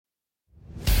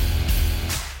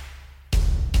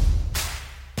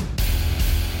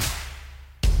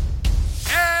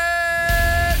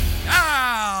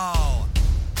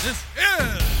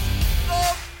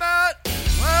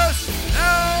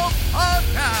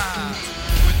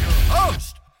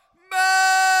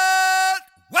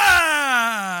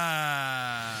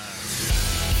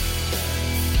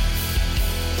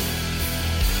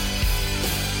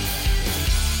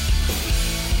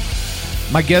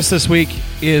My guest this week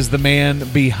is the man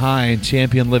behind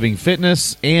Champion Living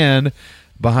Fitness and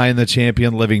behind the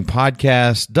Champion Living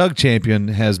podcast. Doug Champion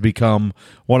has become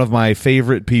one of my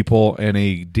favorite people and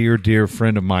a dear, dear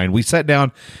friend of mine. We sat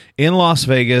down in Las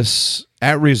Vegas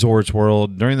at Resorts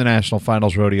World during the National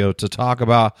Finals Rodeo to talk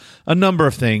about a number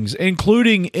of things,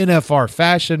 including NFR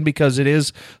fashion, because it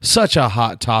is such a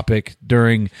hot topic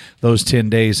during those 10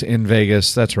 days in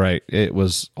Vegas. That's right. It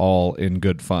was all in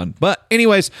good fun. But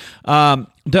anyways,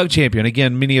 Doug Champion,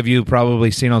 again, many of you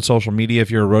probably seen on social media if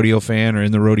you're a rodeo fan or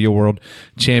in the rodeo world,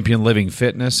 Champion Living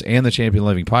Fitness and the Champion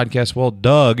Living podcast. Well,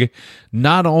 Doug,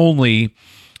 not only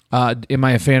am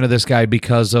I a fan of this guy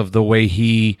because of the way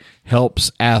he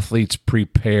helps athletes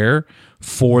prepare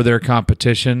for their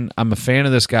competition, I'm a fan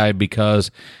of this guy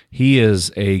because he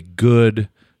is a good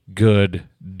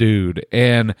dude.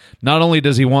 And not only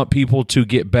does he want people to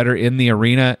get better in the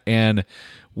arena and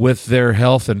with their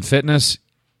health and fitness,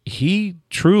 he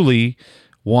truly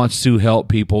wants to help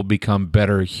people become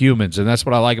better humans. And that's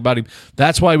what I like about him.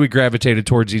 That's why we gravitated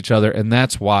towards each other, and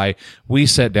that's why we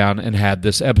sat down and had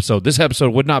this episode. This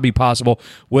episode would not be possible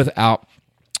without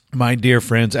my dear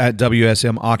friends at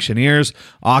WSM Auctioneers.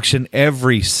 Auction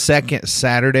every second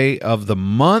Saturday of the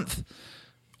month,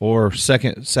 or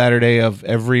second Saturday of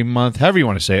every month, however you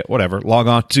want to say it, whatever. Log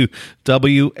on to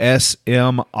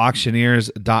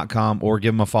WSMauctioneers.com or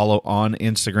give them a follow on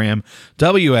Instagram,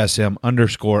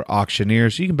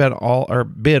 WSM_auctioneers. You can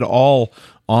bid all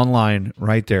online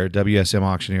right there at WSM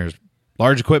Auctioneers.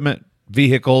 Large equipment,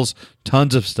 vehicles,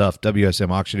 tons of stuff, WSM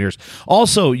Auctioneers.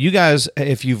 Also, you guys,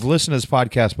 if you've listened to this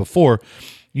podcast before,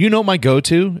 you know my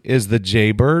go-to is the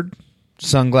Jaybird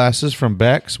sunglasses from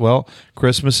Beck's. Well,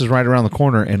 Christmas is right around the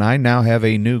corner, and I now have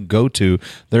a new go-to.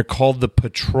 They're called the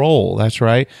Patrol. That's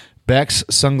right.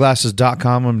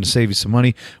 BecksSunglasses.com. I'm going to save you some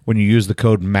money when you use the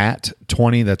code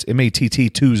MATT20. That's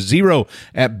MATT20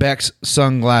 at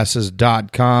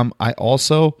BecksSunglasses.com. I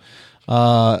also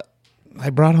I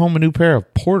brought home a new pair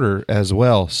of Porter as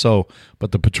well.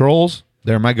 But the Patrols,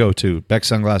 they're my go-to.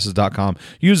 BecksSunglasses.com.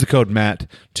 Use the code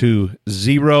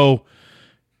MATT20.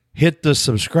 Hit the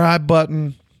subscribe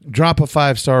button, drop a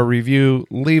 5-star review,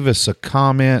 leave us a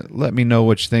comment. Let me know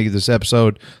what you think of this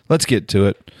episode. Let's get to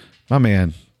it. My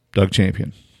man, Doug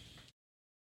Champion.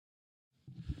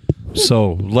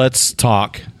 So let's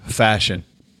talk fashion.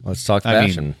 Let's talk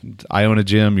fashion. I own a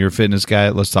gym. You're a fitness guy.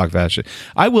 Let's talk fashion.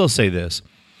 I will say this.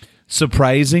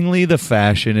 Surprisingly, the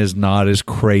fashion is not as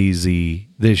crazy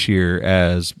this year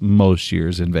as most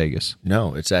years in Vegas.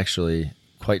 No, it's actually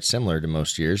quite similar to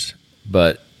most years,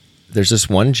 but there's this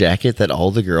one jacket that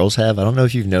all the girls have. I don't know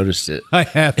if you've noticed it. I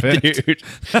haven't. Dude.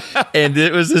 And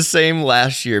it was the same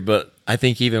last year, but I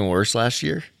think even worse last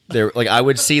year. There, like I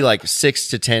would see like 6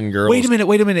 to 10 girls. Wait a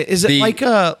minute. Is it like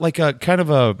a kind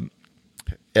of a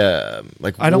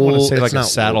like I don't want to say it's like a not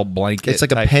saddle wool. blanket. It's like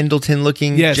type. a Pendleton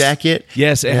looking jacket.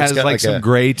 Yes, it has like some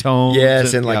gray tones.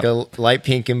 Yes, and like a light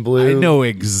pink and blue. I know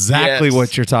exactly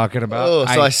what you're talking about. Oh,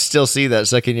 so I still see that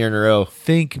second year in a row.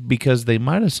 Think because they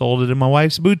might have sold it in my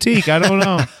wife's boutique. I don't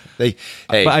know. But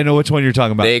I know which one you're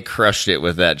talking about. They crushed it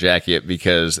with that jacket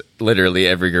because literally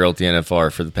every girl at the NFR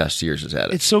for the past 2 years has had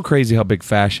it. It's so crazy how big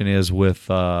fashion is with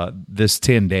this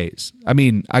 10 days. I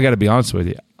mean, I got to be honest with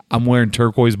you. I'm wearing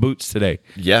turquoise boots today.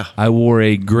 Yeah. I wore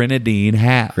a grenadine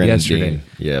hat yesterday.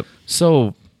 Yep.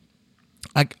 So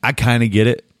I kind of get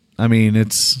it. I mean,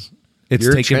 it's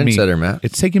You're taken a trendsetter, Matt.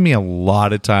 It's taken me a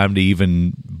lot of time to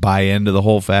even buy into the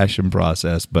whole fashion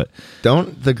process, but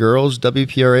don't the girls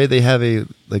WPRA, they have a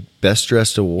like best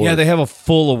dressed award? yeah, they have a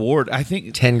full award. I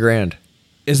think $10,000.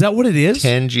 Is that what it is?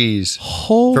 10 G's.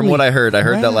 Holy From what I heard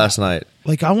crap. that last night.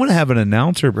 Like I want to have an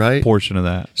announcer portion of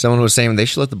that. Someone was saying they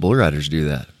should let the bull riders do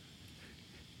that.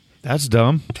 That's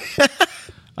dumb.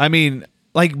 I mean,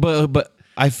 like, but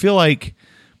I feel like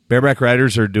bareback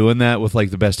riders are doing that with like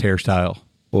the best hairstyle.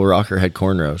 Bull Rocker had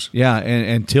cornrows. Yeah,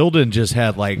 and Tilden just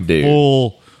had like Dude.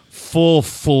 full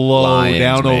flow Lions,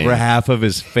 down man. over half of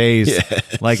his face,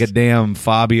 Yes. like a damn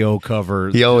Fabio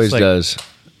cover. He always Just like, does.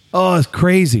 Oh, it's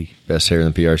crazy. Best hair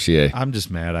in the PRCA. I'm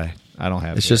just mad. I don't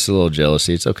have It's it. just a little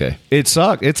jealousy. It's okay. It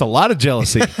sucks. It's a lot of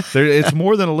jealousy. It's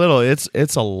more than a little.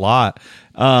 It's a lot.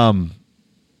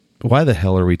 Why the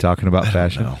hell are we talking about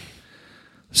fashion?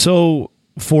 So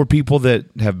for people that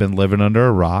have been living under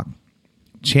a rock,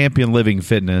 Champion Living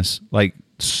Fitness like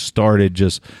started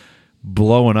just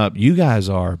blowing up. You guys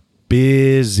are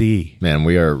busy. Man,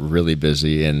 we are really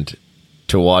busy, and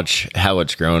to watch how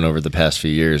it's grown over the past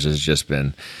few years has just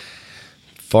been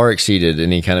far exceeded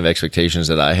any kind of expectations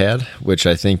that I had, which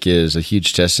I think is a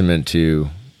huge testament to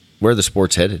where the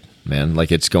sport's headed, man.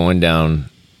 Like it's going down,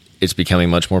 it's becoming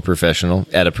much more professional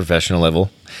at a professional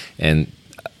level. And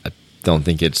don't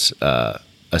think it's a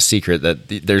secret that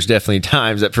there's definitely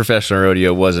times that professional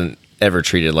rodeo wasn't ever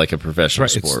treated like a professional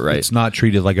sport, right? It's not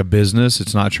treated like a business.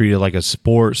 It's not treated like a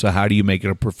sport. So how do you make it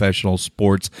a professional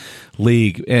sports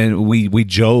league? And we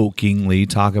jokingly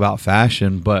talk about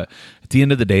fashion, but at the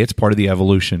end of the day, it's part of the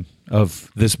evolution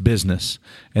of this business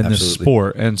and this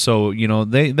sport. And so,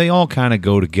 they all kind of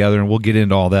go together, and we'll get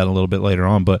into all that a little bit later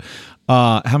on. But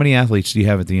how many athletes do you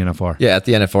have at the NFR? Yeah, at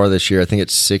the NFR this year, I think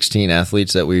it's 16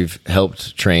 athletes that we've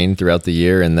helped train throughout the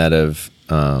year, and that have,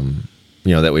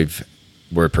 that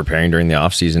we're preparing during the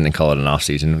off season and call it an off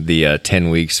season. The 10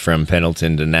 weeks from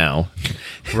Pendleton to now,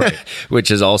 right?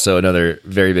 Which is also another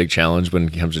very big challenge when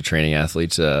it comes to training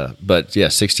athletes. But yeah,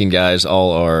 16 guys,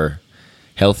 all are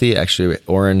healthy. Actually,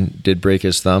 Oren did break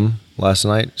his thumb last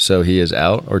night, so he is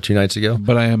out, or 2 nights ago.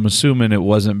 But I am assuming it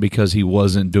wasn't because he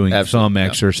wasn't doing thumb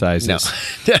exercises. No,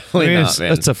 definitely not, man.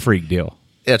 That's a freak deal.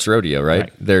 That's rodeo,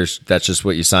 right? That's just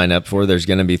what you sign up for. There's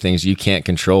going to be things you can't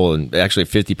control, and actually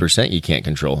 50% you can't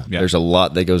control. Yeah. There's a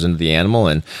lot that goes into the animal,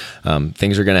 and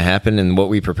things are going to happen. And what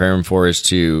we prepare them for is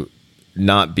to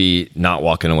not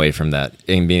walking away from that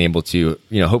and being able to,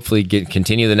 hopefully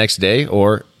continue the next day,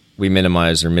 or we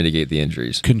minimize or mitigate the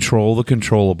injuries. Control the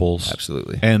controllables.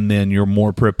 Absolutely. And then you're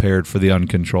more prepared for the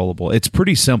uncontrollable. It's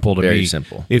pretty simple to me. Very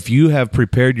simple. If you have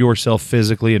prepared yourself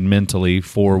physically and mentally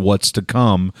for what's to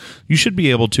come, you should be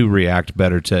able to react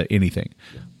better to anything.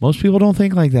 Most people don't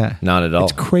think like that. Not at all.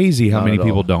 It's crazy how many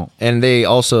people don't. And they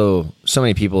also, so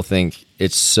many people think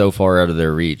it's so far out of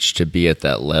their reach to be at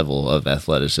that level of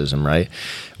athleticism, right?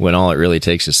 When all it really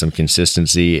takes is some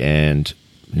consistency and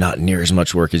not near as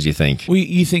much work as you think. Well,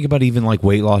 you think about even like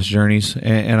weight loss journeys,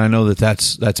 and I know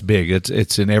that's big.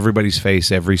 It's in everybody's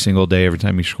face every single day, every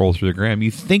time you scroll through the gram.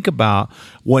 You think about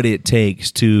what it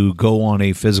takes to go on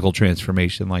a physical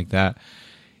transformation like that.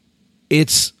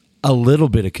 It's a little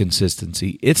bit of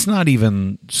consistency. It's not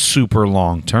even super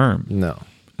long term. No.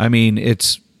 I mean,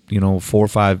 it's 4,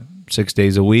 5, 6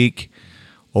 days a week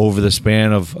over the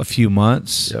span of a few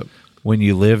months. Yep. When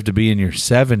you live to be in your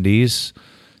 70s.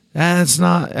 That's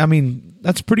not. I mean,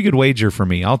 that's a pretty good wager for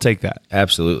me. I'll take that.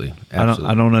 Absolutely. I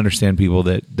don't understand people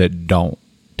that don't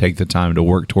take the time to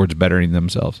work towards bettering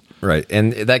themselves. Right,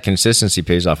 and that consistency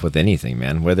pays off with anything,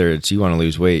 man. Whether it's you want to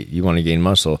lose weight, you want to gain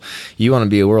muscle, you want to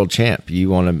be a world champ, you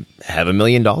want to have $1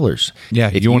 million.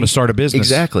 Yeah, if you want to start a business.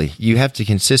 Exactly. You have to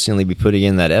consistently be putting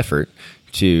in that effort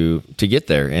to get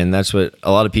there, and that's what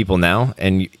a lot of people now.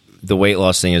 And the weight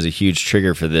loss thing is a huge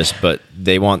trigger for this, but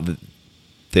they want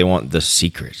the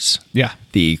secrets,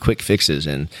 the quick fixes,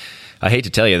 and I hate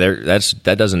to tell you,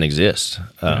 that doesn't exist.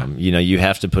 You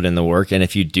have to put in the work, and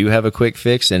if you do have a quick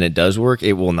fix and it does work,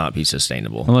 it will not be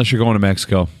sustainable unless you're going to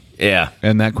Mexico. Yeah,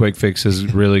 and that quick fix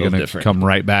is really going to come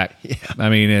right back. Yeah. I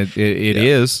mean, it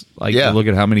is like look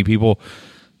at how many people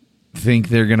think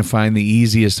they're going to find the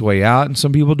easiest way out, and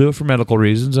some people do it for medical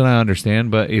reasons, and I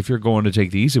understand. But if you're going to take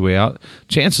the easy way out,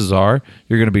 chances are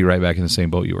you're going to be right back in the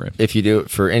same boat you were in. If you do it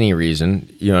for any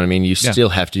reason, you know what I mean. You still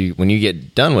have to. When you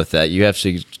get done with that, you have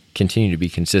to continue to be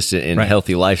consistent in a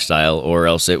healthy lifestyle, or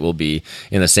else it will be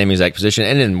in the same exact position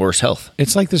and in worse health.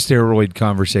 It's like the steroid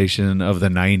conversation of the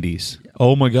 90s.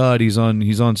 Oh my God, he's on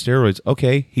steroids.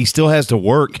 Okay, he still has to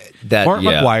work. Mark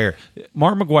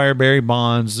McGuire, Barry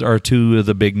Bonds are two of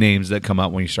the big names that come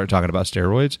up when you start talking about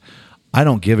steroids. I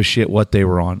don't give a shit what they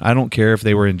were on. I don't care if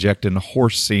they were injecting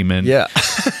horse semen. Yeah.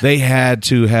 They had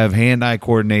to have hand-eye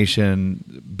coordination,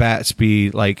 bat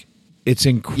speed. Like, it's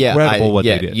incredible what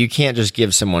they did. You can't just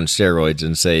give someone steroids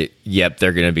and say, yep,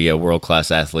 they're going to be a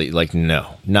world-class athlete. Like,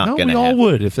 not going to happen. We all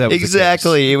would if that was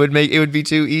exactly. The case. It would be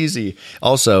too easy.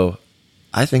 Also,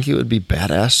 I think it would be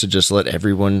badass to just let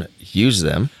everyone use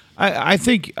them. I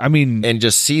think, and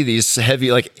just see these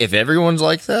heavy, like, if everyone's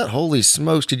like that, holy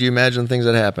smokes, could you imagine things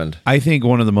that happened? I think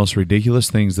one of the most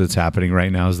ridiculous things that's happening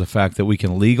right now is the fact that we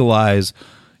can legalize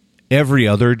every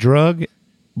other drug,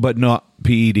 but not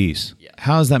PEDs. Yeah.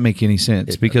 How does that make any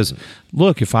sense? Because,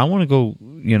 look, if I want to go,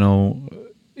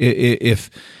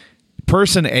 if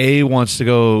person A wants to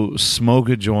go smoke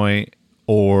a joint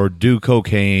or do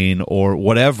cocaine or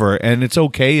whatever, and it's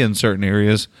okay in certain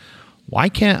areas, why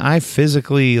can't I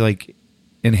physically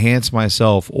enhance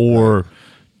myself or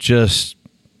just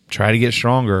try to get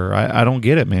stronger? I don't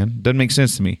get it, man. Doesn't make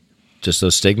sense to me. Just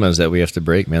those stigmas that we have to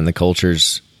break, man. The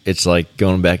cultures, it's like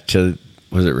going back to,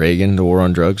 was it Reagan, the war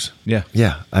on drugs? Yeah.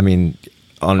 Yeah. I mean,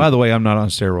 by the way, I'm not on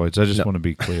steroids. I just want to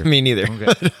be clear. Me neither.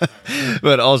 Okay.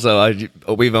 But also,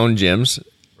 we've owned gyms.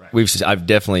 Right. I've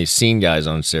definitely seen guys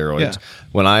on steroids. Yeah.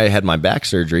 When I had my back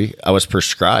surgery, I was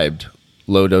prescribed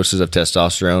low doses of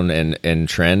testosterone and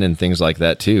tren and things like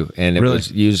that too, and it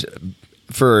was used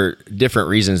for different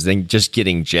reasons than just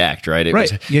getting jacked, right? It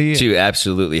Right. was Yeah. to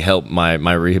absolutely help my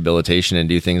rehabilitation and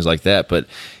do things like that. But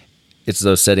it's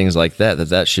those settings like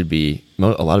that should be,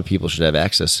 a lot of people should have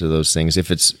access to those things.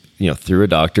 If it's, through a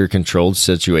doctor, controlled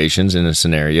situations in a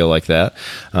scenario like that,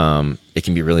 it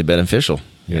can be really beneficial,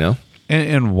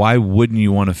 And why wouldn't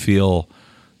you want to feel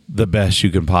the best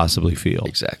you can possibly feel?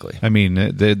 Exactly. I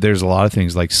mean, there's a lot of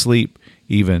things like sleep,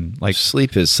 even like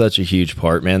sleep is such a huge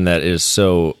part, man. That is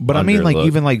so. But I mean, like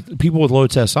even like people with low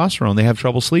testosterone, they have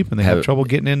trouble sleeping. They have trouble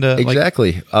getting into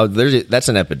exactly. That's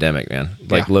an epidemic, man.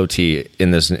 Like low T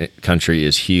in this country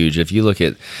is huge. If you look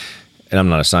at, and I'm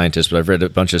not a scientist, but I've read a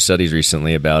bunch of studies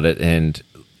recently about it, and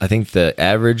I think the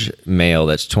average male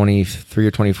that's 23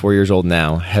 or 24 years old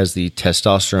now has the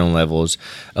testosterone levels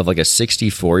of like a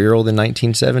 64-year-old in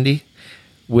 1970,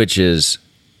 which is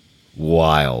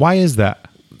wild. Why is that?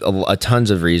 A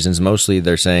tons of reasons. Mostly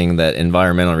they're saying that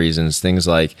environmental reasons, things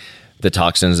like the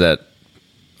toxins that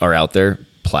are out there,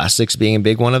 plastics being a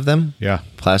big one of them. Yeah.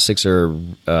 Plastics are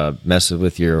messing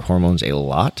with your hormones a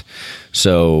lot.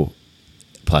 So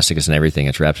plastic is in everything.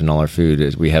 It's wrapped in all our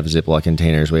food. We have Ziploc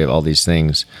containers. We have all these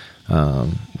things.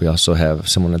 We also have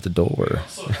someone at the door.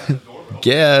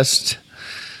 Guest.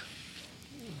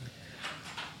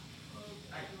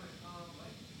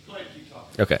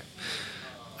 Okay.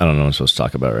 I don't know what I'm supposed to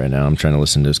talk about right now. I'm trying to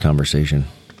listen to this conversation.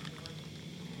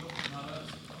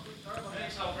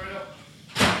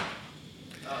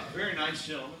 Very nice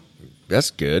gentleman.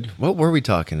 That's good. What were we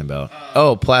talking about?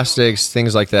 Plastics,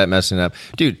 things like that messing up.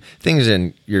 Dude, things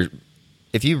in your...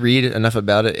 If you read enough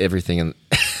about it, everything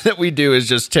that we do is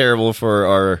just terrible for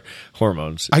our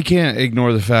hormones. I can't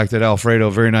ignore the fact that Alfredo,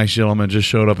 very nice gentleman, just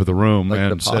showed up at the room Like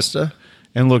and the pasta?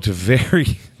 and looked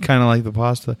very kind of like the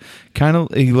pasta.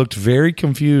 He looked very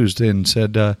confused and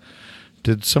said,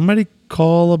 "Did somebody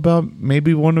call about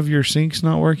maybe one of your sinks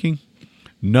not working?"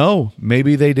 No,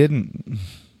 maybe they didn't.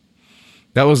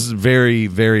 That was very,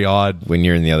 very odd. When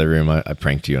you're in the other room, I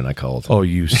pranked you and I called. Oh,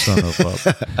 you son of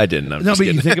a! I didn't. I'm No, just but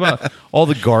kidding. you think about all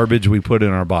the garbage we put in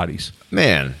our bodies.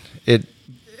 Man, it's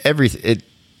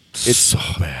So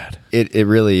bad. It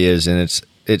really is, and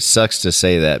it sucks to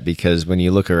say that because when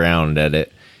you look around at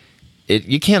it,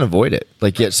 you can't avoid it.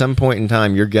 Like at some point in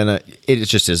time, you're gonna. It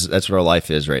just is. That's what our life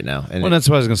is right now. And Well, that's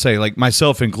what I was gonna say. Like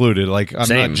myself included. Like I'm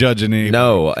Same. not judging anybody.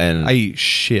 No, and I eat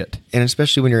shit. and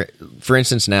especially when you're, for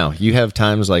instance, now you have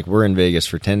times like we're in Vegas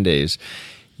for 10 days.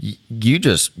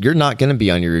 You're not going to be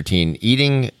on your routine.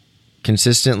 Eating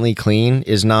consistently lot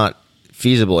is not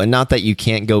feasible, and not that you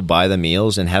can't go buy the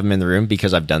meals and have them in the room,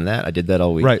 because I've done that. I did that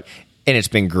all week, Right. And it's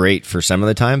been great for some of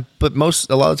the time. But a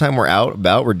lot of the time we're out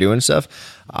about, we're doing stuff.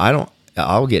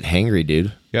 I'll get hangry,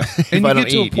 dude. Yeah, If and I you don't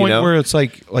get to a eat, point where it's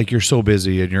like you're so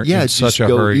busy and you're in just such a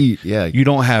go hurry. eat. Yeah. You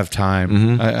don't have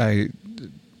time.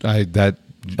 That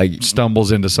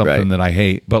stumbles into something Right. that I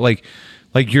hate. But like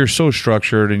you're so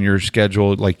structured and you're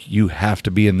scheduled. Like you have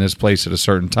to be in this place at a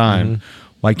certain time.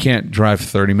 Well, I can't drive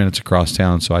 30 minutes across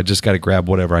town, so I just got to grab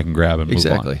whatever I can grab and move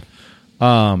exactly.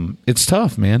 on. It's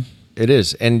tough, man. It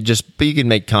is. And but you can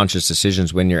make conscious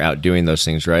decisions when you're out doing those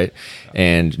things, right?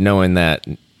 And knowing that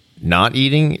not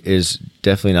eating is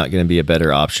definitely not going to be a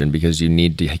better option, because you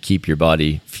need to keep your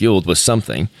body fueled with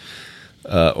something,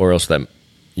 or else that,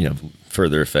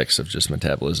 further effects of just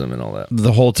metabolism and all that.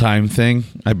 The whole time thing,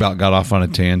 I about got off on a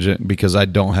tangent because I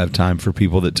don't have time for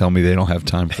people that tell me they don't have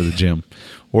time for the gym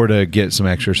or to get some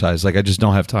exercise. Like, I just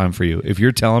don't have time for you. If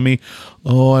you're telling me,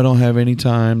 oh, I don't have any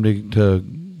time to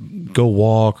go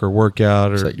walk or work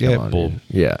out, or Like, come on, dude.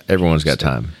 Yeah, everyone's got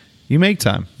time. You make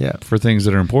time Yeah. for things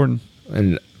that are important.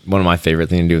 And one of my favorite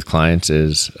things to do with clients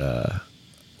is,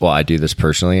 I do this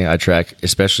personally. I track,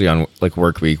 especially on like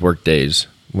work days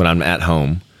when I'm at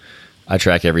home. I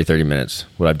track every 30 minutes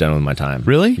what I've done with my time.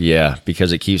 Really? Yeah,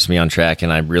 because it keeps me on track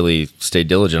and I really stay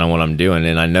diligent on what I'm doing.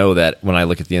 And I know that when I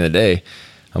look at the end of the day,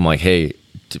 I'm like, hey,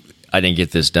 I didn't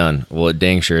get this done. Well, it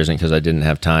dang sure isn't because I didn't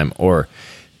have time, or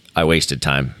I wasted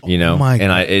time, my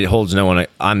God. it holds no one.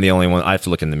 I'm the only one. I have to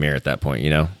look in the mirror at that point,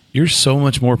 You're so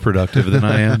much more productive than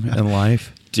I am in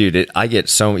life. Dude, you get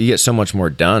so much more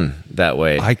done that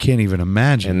way. I can't even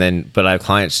imagine. But I have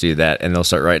clients do that, and they'll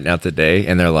start writing out the day,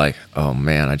 and they're like, "Oh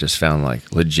man, I just found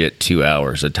like legit 2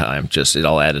 hours of time. Just it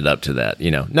all added up to that.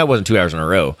 That wasn't 2 hours in a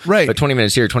row, Right. But 20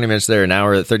 minutes here, 20 minutes there, an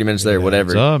hour, 30 minutes there,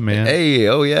 whatever. adds up, man. Hey,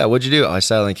 oh yeah, what'd you do? I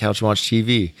sat on the couch and watched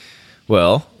TV.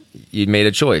 Well, you made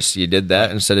a choice. You did that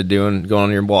instead of going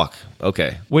on your walk.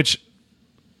 Okay, Which,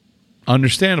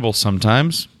 understandable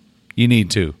sometimes. You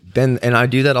need to. and I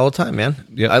do that all the time, man.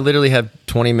 Yeah. I literally have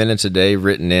 20 minutes a day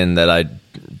written in that I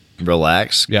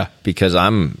relax. Yeah. Because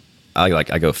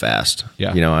I go fast.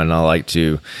 Yeah. And I like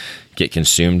to get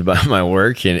consumed by my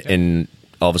work, and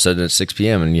all of a sudden it's 6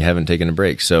 p.m. and you haven't taken a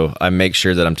break. So I make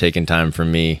sure that I'm taking time for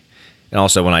me. And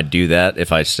also when I do that,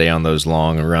 if I stay on those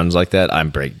long runs like that, you know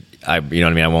what I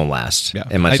mean? I won't last. Yeah.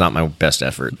 And it's not my best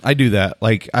effort. I do that.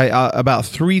 Like I about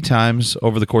 3 times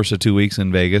over the course of 2 weeks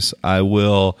in Vegas, I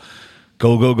will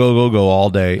go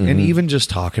all day. And even just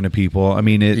talking to people, I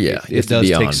mean, it does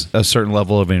take a certain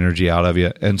level of energy out of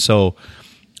you. And so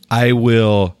I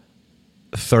will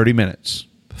 30 minutes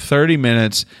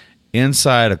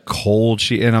inside a cold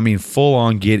sheet, and I mean full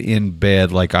on get in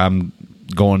bed like I'm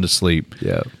going to sleep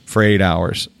for 8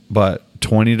 hours, but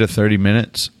 20 to 30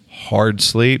 minutes hard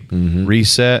sleep,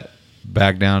 reset,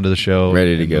 back down to the show,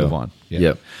 ready to go. Move on.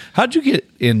 How'd you get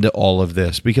into all of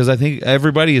this? Because I think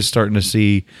everybody is starting to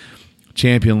see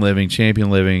champion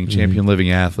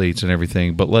living athletes and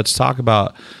everything, but let's talk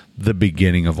about the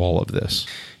beginning of all of this.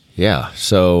 Yeah,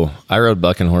 so I rode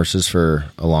bucking horses for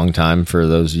a long time. For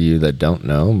those of you that don't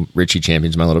know, Richie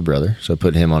Champion's my little brother, so I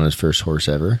put him on his first horse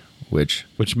ever, which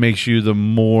makes you the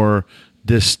more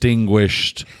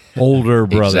distinguished older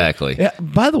brother. Exactly. Yeah,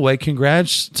 by the way,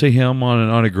 congrats to him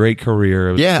on a great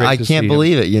career. I can't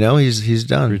believe it. You know, he's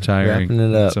done retiring. Wrapping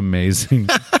it up. It's amazing.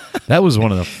 That was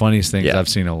one of the funniest things I've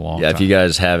seen in a long time. If you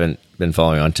guys haven't been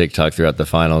following on TikTok throughout the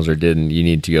finals or didn't, you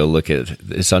need to go look at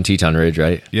it's on Teton Ridge,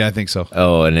 right? Yeah, I think so.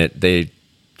 Oh, and they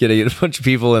get a bunch of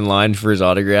people in line for his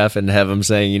autograph and have him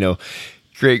saying, you know,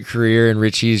 great career, and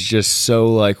Richie's just so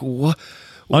like, what?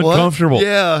 Uncomfortable.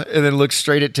 Yeah. And then looks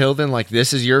straight at Tilden like,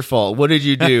 this is your fault. What did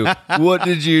you do? What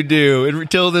did you do? And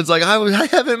Tilden's like, I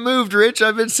haven't moved, Rich.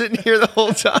 I've been sitting here the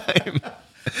whole time.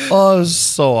 Oh, it was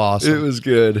so awesome. It was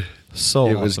good.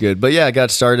 It was good. But yeah, I got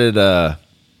started. I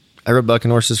rode bucking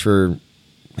horses for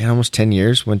almost 10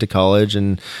 years. Went to college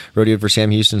and rodeoed for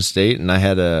Sam Houston State. And I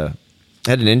had an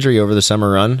injury over the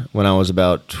summer run when I was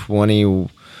about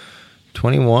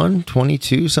 21,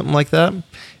 22, something like that.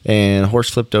 And a horse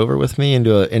flipped over with me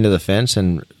into the fence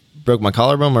and broke my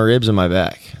collarbone, my ribs, and my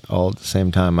back all at the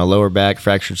same time. My lower back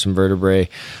fractured some vertebrae.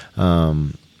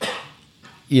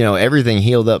 Everything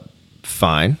healed up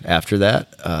fine after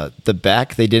that. The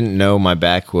back, they didn't know my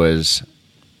back was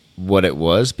what it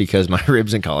was because my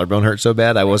ribs and collarbone hurt so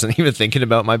bad. I wasn't even thinking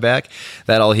about my back.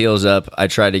 That all heals up. I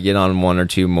tried to get on 1 or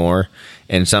 2 more,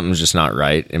 and something's just not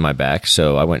right in my back.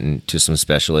 So I went into some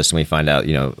specialists, and we find out,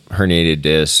 herniated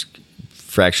disc,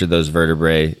 fractured those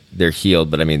vertebrae. They're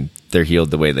healed, but I mean, they're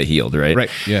healed the way they healed, right? Right,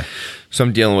 yeah. So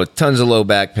I'm dealing with tons of low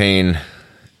back pain.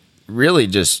 Really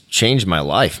just changed my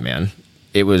life, man.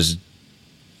 It was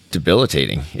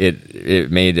debilitating. It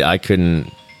made, I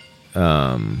couldn't...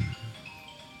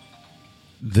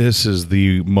 This is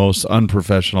the most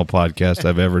unprofessional podcast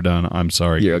I've ever done. I'm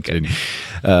sorry. You're okay.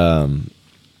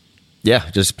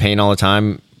 Just pain all the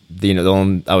time.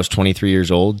 I was 23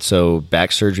 years old, so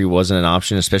back surgery wasn't an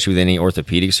option, especially with any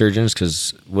orthopedic surgeons,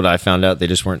 because what I found out, they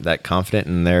just weren't that confident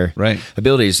in their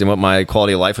abilities and what my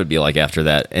quality of life would be like after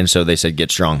that. And so they said,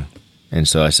 get strong. And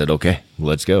so I said, okay,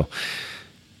 let's go.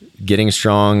 Getting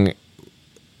strong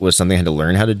was something I had to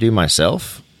learn how to do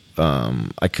myself.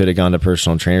 I could have gone to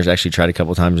personal trainers. Actually tried a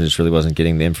couple times and just really wasn't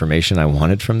getting the information I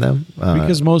wanted from them.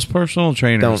 Because most personal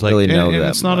trainers don't really know and that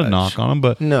it's not much. A knock on them,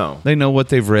 but no, they know what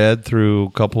they've read through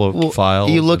a couple of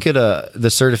files. You look at the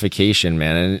certification,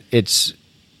 man, and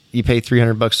you pay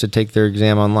 $300 to take their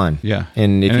exam online. Yeah,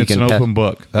 and if you it's can an open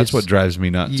book. That's what drives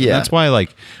me nuts. Yeah, that's why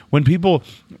when people.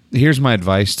 Here's my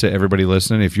advice to everybody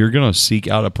listening: if you're going to seek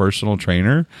out a personal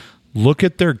trainer, look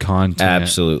at their content.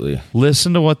 Absolutely,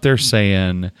 listen to what they're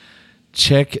saying.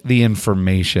 Check the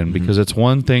information, because it's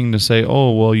one thing to say,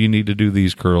 oh, well, you need to do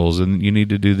these curls and you need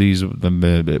to do these,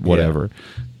 whatever.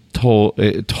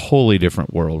 Yeah. Totally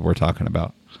different world we're talking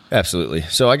about. Absolutely.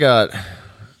 So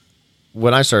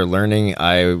when I started learning,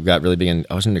 I got really big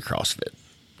I was into CrossFit.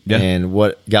 Yeah. And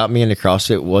what got me into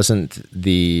CrossFit wasn't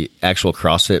the actual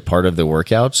CrossFit part of the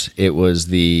workouts. It was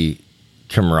the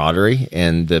camaraderie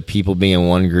and the people being in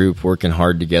one group working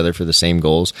hard together for the same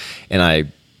goals. And I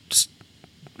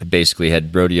basically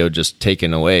had rodeo just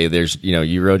taken away. There's,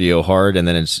 you rodeo hard and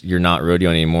then you're not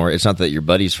rodeo anymore. It's not that your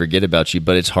buddies forget about you,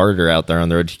 but it's harder out there on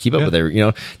the road to keep up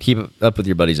with keep up with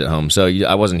your buddies at home. So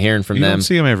I wasn't hearing from them. You don't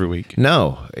see them every week.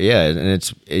 No. Yeah.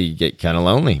 And you get kind of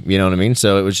lonely, you know what I mean?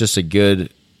 So it was just a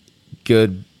good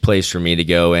place for me to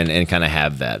go and kind of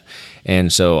have that.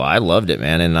 And so I loved it,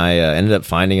 man. And I ended up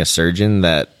finding a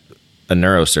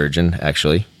neurosurgeon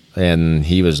actually. And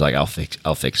he was like, I'll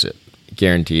fix it.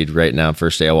 Guaranteed right now.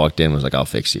 First day I walked in was like, I'll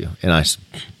fix you. And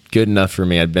good enough for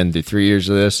me. I'd been through 3 years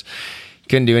of this.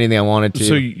 couldn't do anything I wanted to.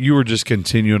 So you were just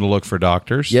continuing to look for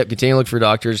doctors? Yep, continuing to look for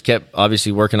doctors. Kept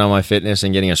obviously working on my fitness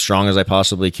and getting as strong as I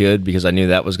possibly could because I knew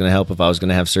that was going to help if I was going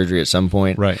to have surgery at some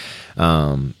point. Right.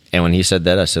 And when he said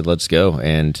that, I said, let's go.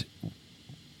 And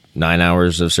 9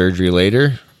 hours of surgery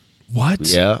later. What?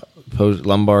 Yeah. Post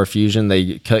lumbar fusion.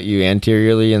 They cut you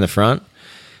anteriorly in the front.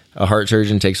 A heart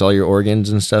surgeon takes all your organs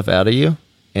and stuff out of you,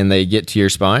 and they get to your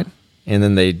spine, and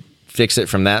then they fix it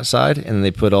from that side, and then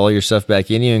they put all your stuff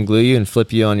back in you and glue you and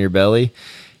flip you on your belly,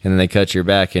 and then they cut your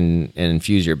back and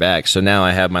infuse your back. So now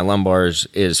I have my lumbars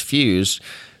is fused,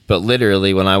 but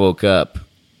literally when I woke up,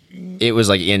 it was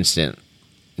like instant.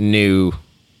 New.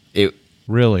 It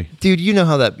Really? Dude, you know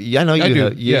how that... I know you I do.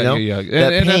 know. Yeah.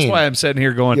 And that's why I'm sitting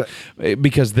here going,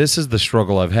 because this is the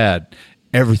struggle I've had.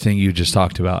 Everything you just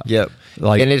talked about. Yep.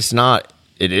 Like, and it's not...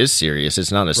 It is serious.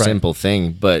 It's not a simple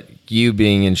thing, but you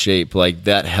being in shape, like,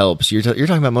 that helps. You're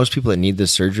talking about most people that need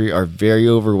this surgery are very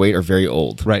overweight or very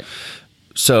old. Right.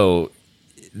 So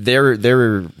their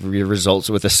results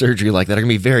with a surgery like that are going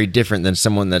to be very different than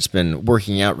someone that's been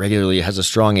working out regularly, has a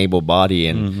strong, able body,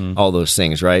 and all those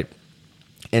things, right?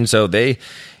 And so the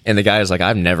guy is like,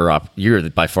 you're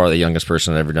by far the youngest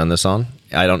person I've ever done this on.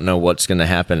 I don't know what's going to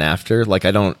happen after. Like,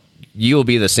 you'll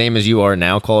be the same as you are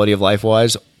now, quality of life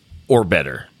wise, or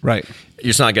better. Right.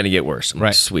 It's not going to get worse.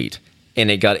 Right. Sweet. And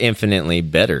it got infinitely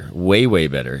better, way, way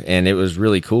better. And it was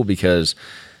really cool because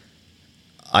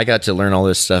I got to learn all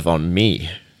this stuff on me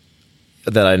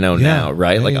that I know now,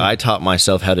 right? Yeah, like yeah. I taught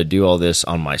myself how to do all this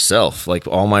on myself, like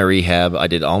all my rehab. I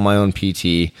did all my own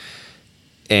PT,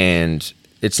 and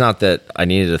it's not that I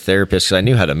needed a therapist because I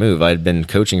knew how to move. I'd been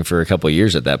coaching for a couple of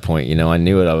years at that point. You know, I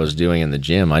knew what I was doing in the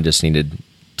gym. I just needed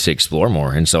to explore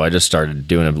more. And so I just started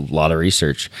doing a lot of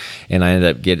research, and I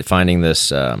ended up finding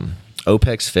this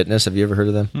OPEX Fitness. Have you ever heard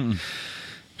of them? Mm-mm.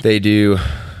 They do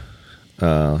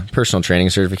personal training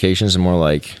certifications and more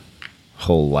like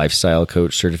whole lifestyle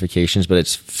coach certifications, but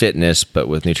it's fitness, but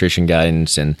with nutrition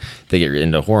guidance, and they get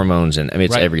into hormones, and I mean,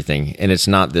 it's everything. And it's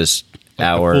not this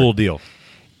hour full deal.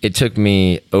 It took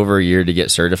me over a year to get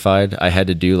certified. I had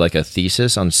to do like a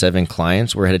thesis on 7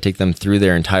 clients where I had to take them through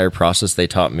their entire process they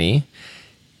taught me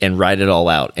and write it all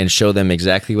out and show them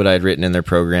exactly what I had written in their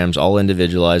programs, all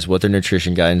individualized, what their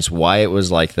nutrition guidance, why it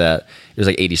was like that. It was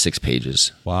like 86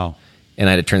 pages. Wow. And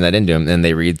I had to turn that into them. And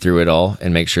they read through it all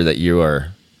and make sure that you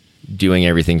are doing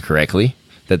everything correctly,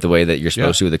 that the way that you're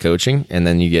supposed to with the coaching, and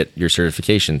then you get your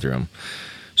certification through them.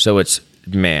 So it's,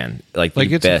 man, like the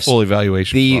it's best. A full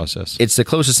evaluation process. It's the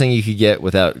closest thing you could get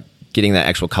without getting that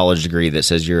actual college degree that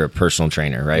says you're a personal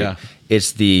trainer, right? Yeah.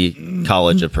 It's the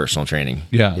college of personal training.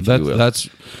 Yeah, that's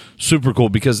super cool,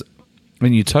 because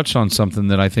when you touched on something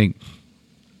that I think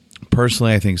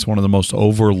is one of the most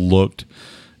overlooked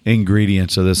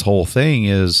ingredients of this whole thing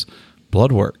is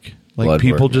blood work. Like,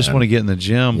 people just want to get in the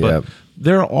gym, but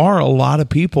there are a lot of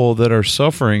people that are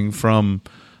suffering from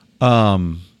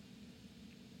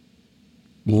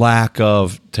lack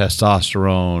of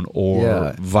testosterone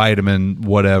or vitamin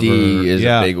whatever. D is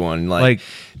a big one. Like,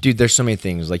 dude, there's so many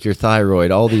things. Like your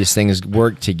thyroid, all these things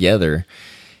work together.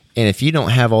 And if you don't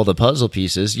have all the puzzle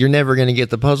pieces, you're never going to get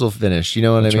the puzzle finished. You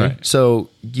know what I mean? Right. So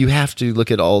you have to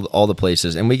look at all the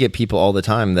places. And we get people all the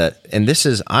time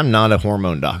I'm not a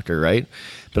hormone doctor, right?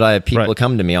 But I have people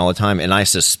come to me all the time, and I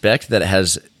suspect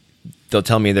that they'll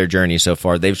tell me their journey so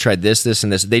far. They've tried this,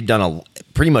 and this. They've done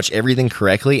pretty much everything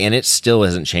correctly, and it still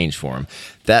hasn't changed for them.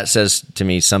 That says to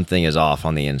me something is off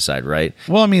on the inside, right?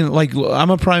 Well, I mean, like, I'm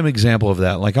a prime example of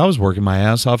that. Like, I was working my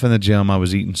ass off in the gym. I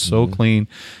was eating so clean.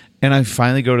 And I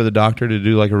finally go to the doctor to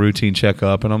do like a routine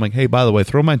checkup, and I'm like, hey, by the way,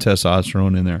 throw my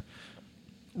testosterone in there.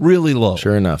 Really low.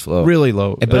 Sure enough, low. Really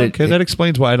low. But that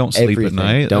explains why I don't sleep at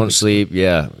night. Don't sleep,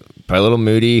 yeah. Probably a little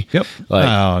moody. Yep.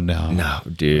 Like, no. No,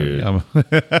 dude.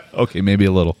 Okay, maybe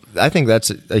a little. I think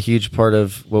that's a huge part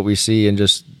of what we see in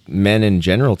just men in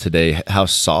general today, how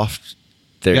soft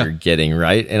they're getting,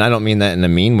 right? And I don't mean that in a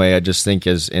mean way. I just think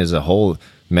as a whole,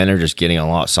 men are just getting a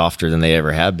lot softer than they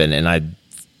ever have been. And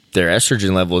their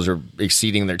estrogen levels are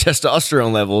exceeding their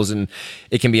testosterone levels, and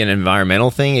it can be an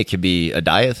environmental thing, it could be a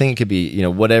diet thing, it could be,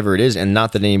 whatever it is, and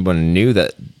not that anyone knew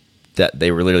that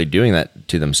they were literally doing that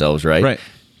to themselves, right? Right.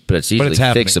 But it's easily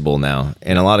fixable now.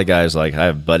 And a lot of guys, like, I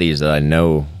have buddies that I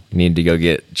know need to go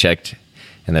get checked,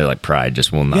 and they're like, pride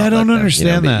just will not. Yeah, I don't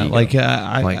understand that. Like,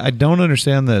 I don't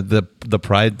understand the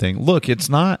pride thing. Look, it's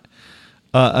not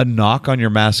a knock on your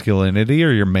masculinity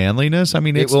or your manliness. I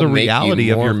mean, it's the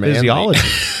reality of your physiology.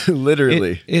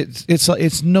 Literally.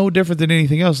 It's no different than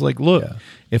anything else. Like, look,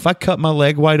 if I cut my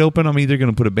leg wide open, I'm either going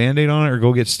to put a Band-Aid on it or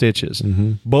go get stitches.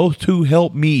 Both to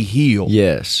help me heal.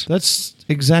 Yes. That's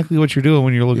exactly what you're doing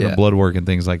when you're looking at blood work and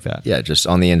things like that. Yeah, just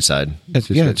on the inside. It's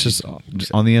just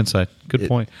on the inside. Good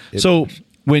point. So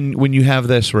when you have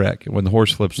this wreck, when the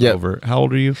horse flips over, how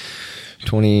old are you?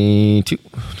 22,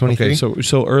 23. Okay,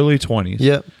 so early 20s.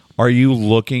 Yep. Are you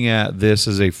looking at this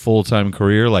as a full-time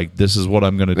career? Like, this is what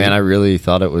I'm going to do? Man, I really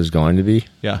thought it was going to be.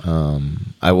 Yeah.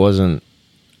 I wasn't,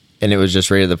 and it was just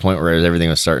right at the point where everything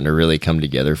was starting to really come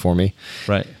together for me.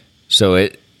 Right. So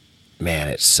it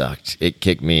sucked. It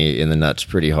kicked me in the nuts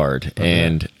pretty hard. Okay.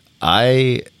 And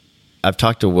I've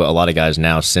talked to a lot of guys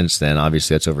now since then.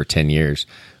 Obviously, that's over 10 years.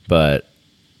 But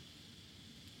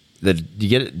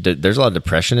there's a lot of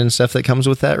depression and stuff that comes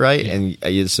with that, right? Yeah. And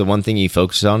it's the one thing you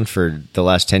focus on for the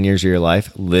last 10 years of your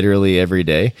life, literally every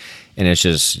day. And it's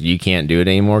just, you can't do it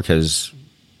anymore because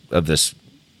of this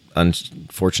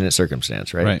unfortunate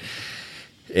circumstance, right? Right.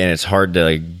 And it's hard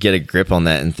to get a grip on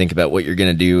that and think about what you're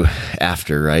going to do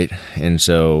after, right? And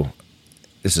so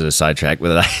this is a sidetrack,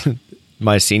 but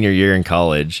my senior year in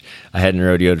college, I hadn't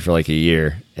rodeoed for like a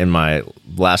year. And my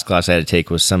last class I had to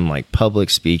take was some like public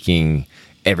speaking.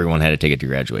 Everyone had to take it to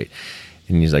graduate.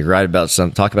 And he's like,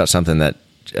 talk about something that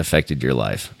affected your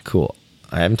life. Cool.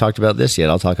 I haven't talked about this yet.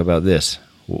 I'll talk about this.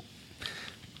 Well,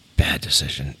 bad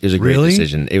decision. It was a great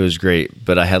decision. It was great.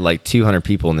 But I had like 200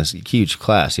 people in this huge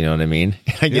class. You know what I mean?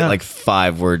 And I get like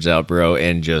 5 words out, bro,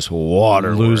 and just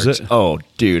waterworks. Lose it. Oh,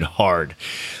 dude, hard.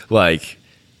 Like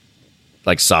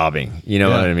sobbing. You know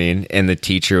what I mean? And the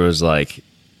teacher was like,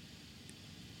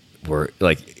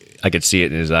 I could see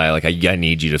it in his eye. Like, I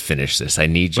need you to finish this. I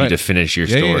need you to finish your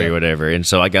story or whatever. And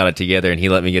so I got it together, and he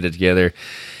let me get it together.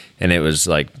 And it was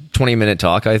like 20-minute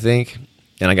talk, I think.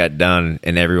 And I got done,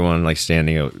 and everyone like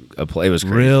standing a play. It was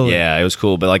crazy. Really? Yeah, it was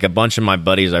cool. But like a bunch of my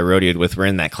buddies I rodeoed with were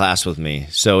in that class with me.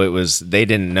 So they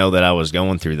didn't know that I was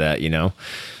going through that, you know?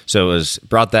 So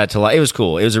brought that to life. It was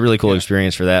cool. It was a really cool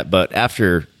experience for that. But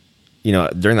after,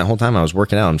 during that whole time I was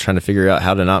working out, I'm trying to figure out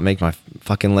how to not make my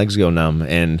fucking legs go numb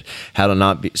and how to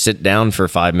not sit down for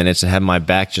 5 minutes and have my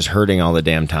back just hurting all the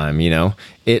damn time.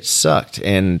 It sucked.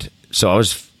 And so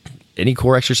any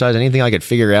core exercise, anything I could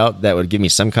figure out that would give me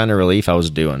some kind of relief, I was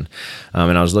doing.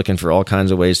 And I was looking for all kinds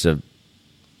of ways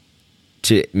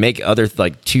to make other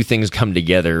two things come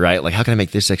together, right? Like, how can I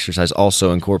make this exercise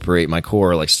also incorporate my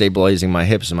core, like stabilizing my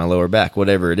hips and my lower back,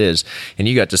 whatever it is. And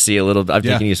you got to see a little, I've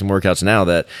taken you some workouts now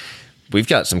that we've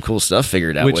got some cool stuff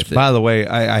figured out with it. Which, by the way,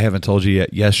 I haven't told you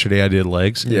yet. Yesterday I did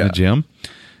legs in the gym.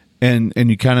 And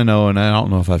you kind of know, and I don't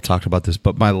know if I've talked about this,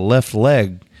 but my left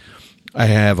leg, I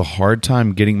have a hard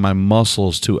time getting my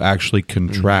muscles to actually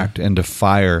contract and to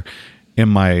fire in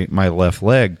my left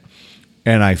leg.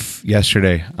 And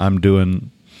yesterday I'm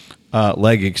doing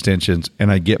leg extensions,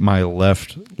 and I get my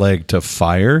left leg to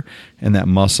fire, and that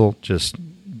muscle just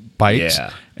bites.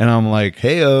 Yeah. And I'm like,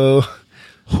 hey-o.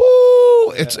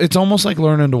 Whoo! It's almost like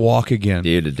learning to walk again.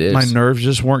 Dude, it is. My nerves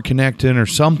just weren't connecting or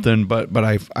something, but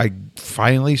I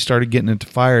finally started getting it to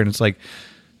fire, and it's like,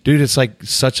 dude, it's like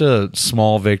such a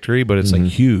small victory, but it's like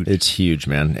huge. It's huge,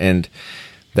 man. And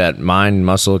that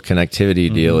mind-muscle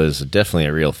connectivity deal is definitely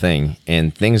a real thing.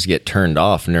 And things get turned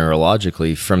off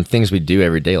neurologically from things we do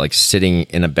every day, like sitting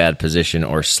in a bad position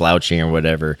or slouching or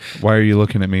whatever. Why are you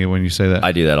looking at me when you say that?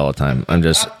 I do that all the time. I'm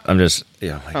just, I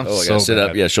gotta sit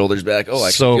up. Yeah, shoulders back. Oh,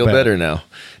 I feel better now.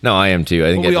 No, I am too.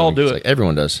 I think we all do it. Like,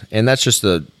 everyone does. And that's just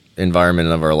the environment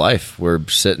of our life. We're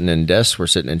sitting in desks, we're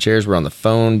sitting in chairs, we're on the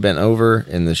phone, bent over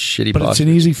in the shitty But posture. It's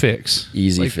an easy fix.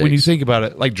 Easy fix. When you think about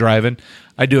it, like driving,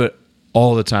 I do it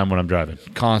all the time when I'm driving,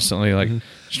 constantly, like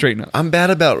straighten up. I'm bad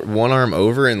about one arm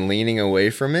over and leaning away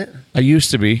from it. I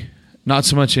used to be, not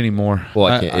so much anymore. Well,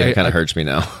 I can't. It kind of hurts me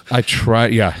now. I try.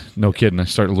 Yeah, no kidding. I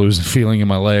start losing feeling in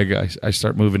my leg. I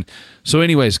start moving. So,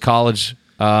 anyways, college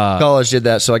did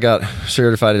that. So I got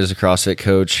certified as a CrossFit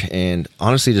coach, and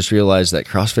honestly, just realized that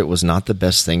CrossFit was not the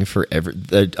best thing for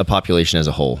a population as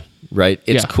a whole. Right?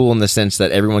 It's cool in the sense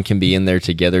that everyone can be in there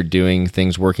together doing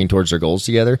things, working towards their goals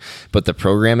together, but the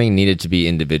programming needed to be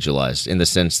individualized in the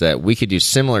sense that we could do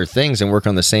similar things and work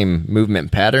on the same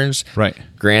movement patterns. Right.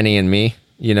 Granny and me,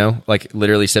 like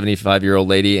literally 75-year-old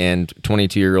lady and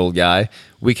 22-year-old guy,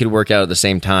 we could work out at the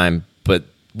same time, but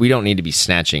we don't need to be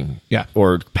snatching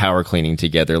or power cleaning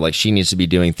together. Like, she needs to be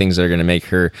doing things that are going to make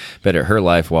her better at her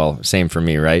life, while same for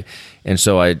me, right? And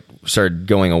so I started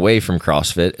going away from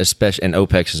CrossFit, especially, and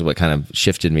OPEX is what kind of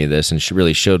shifted me this and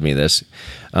really showed me this.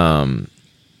 So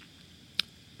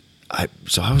I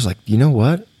was like, you know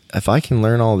what? If I can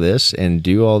learn all this and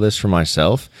do all this for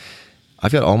myself,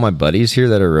 I've got all my buddies here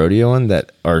that are rodeoing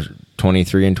that are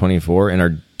 23 and 24 and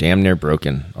are damn near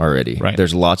broken already. Right.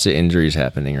 There's lots of injuries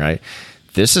happening, right?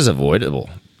 This is avoidable.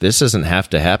 This doesn't have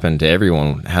to happen to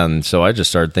everyone. And so I just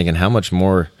started thinking, how much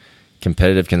more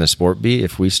competitive can the sport be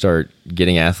if we start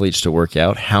getting athletes to work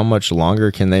out? How much longer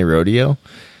can they rodeo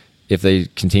if they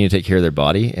continue to take care of their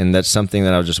body? And that's something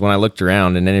that I was just, when I looked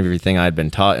around and then everything I'd been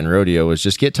taught in rodeo was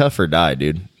just get tough or die,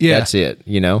 dude. Yeah. That's it,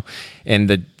 you know? And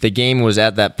the game was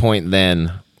at that point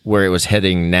then where it was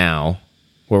heading now,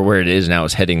 or where it is now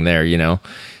is heading there, you know,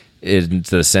 in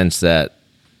the sense that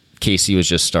Casey was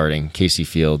just starting, Casey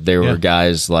Field. There were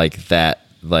guys like that,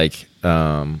 like,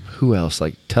 who else?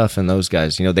 Like Tough and those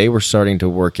guys, you know, they were starting to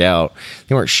work out.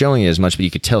 They weren't showing it as much, but you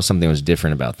could tell something was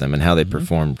different about them and how they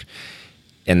performed.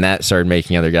 And that started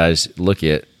making other guys look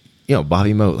at, you know,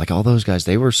 Bobby Moat, like all those guys,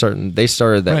 they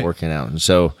started that working out. And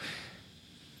so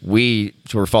we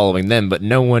were following them, but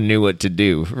no one knew what to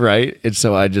do, right? And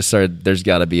so I just started, there's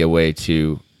got to be a way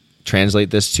to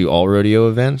translate this to all rodeo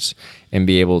events and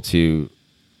be able to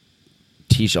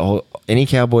teach any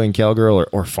cowboy and cowgirl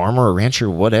or farmer or rancher,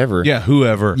 whatever. Yeah,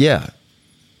 whoever. Yeah.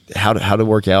 How to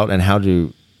work out and how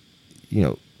to, you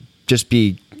know, just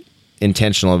be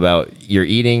intentional about your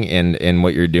eating and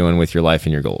what you're doing with your life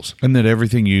and your goals. And that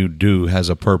everything you do has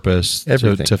a purpose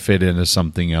Everything. to fit into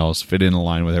something else, fit in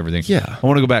line with everything. Yeah. I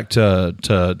want to go back to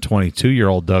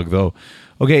 22-year-old Doug, though.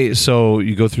 Okay, so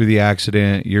you go through the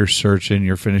accident, you're searching,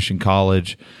 you're finishing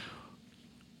college.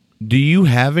 Do you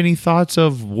have any thoughts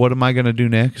of what am I going to do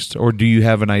next? Or do you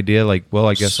have an idea like, well,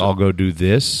 I guess I'll go do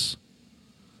this?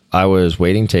 I was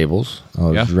waiting tables. I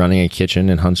was running a kitchen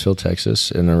in Huntsville,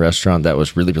 Texas, in a restaurant that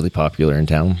was really, really popular in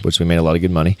town, which we made a lot of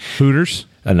good money. Hooters?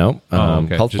 No.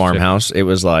 Okay. Called Just Farmhouse. It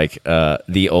was like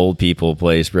the old people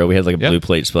place, bro. We had like a blue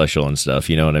plate special and stuff.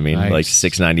 You know what I mean? Nice. Like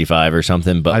 $6.95 or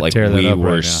something. But I'd like tear that we up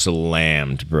were right now.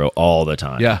 slammed, bro, all the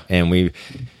time. Yeah. And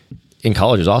in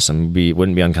college it was awesome. We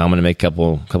wouldn't be uncommon to make a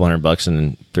couple $100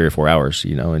 in 3 or 4 hours,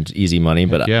 you know, and it's easy money.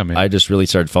 But yeah, man. I just really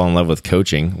started falling in love with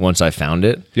coaching once I found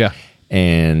it. Yeah.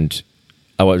 And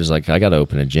I was like, I got to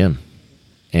open a gym.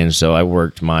 And so I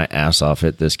worked my ass off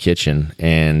at this kitchen,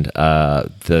 and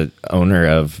the owner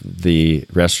of the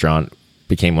restaurant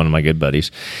became one of my good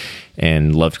buddies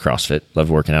and loved CrossFit, loved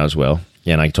working out as well.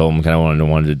 And I told him kind of what I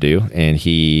wanted to do, and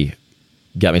he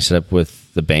got me set up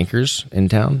with the bankers in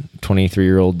town,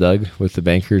 23-year-old Doug with the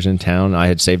bankers in town. I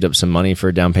had saved up some money for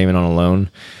a down payment on a loan,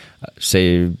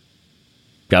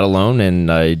 got a loan,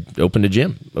 and I opened a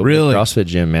gym. Really? A CrossFit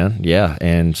gym, man. Yeah.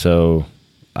 And so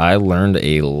I learned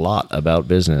a lot about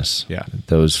business. Yeah.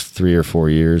 Those 3 or 4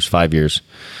 years, 5 years.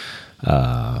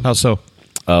 How so?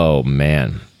 Oh,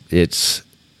 man. It's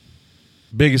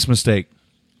Biggest mistake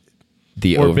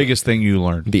or biggest thing you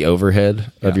learned? the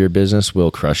overhead of your business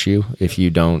will crush you if you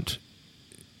don't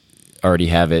already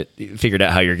have it figured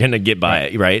out how you're going to get by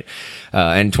it, right?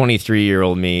 And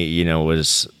 23-year-old me, you know,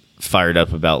 was fired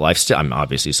up about life. I'm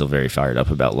obviously still very fired up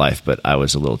about life, but I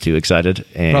was a little too excited.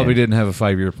 And Probably didn't have a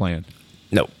 5-year plan.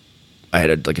 No. I had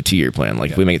a 2-year plan.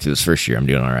 Like, if we make it through this first year, I'm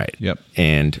doing all right. Yep.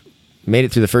 And made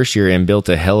it through the first year and built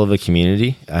a hell of a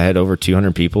community. I had over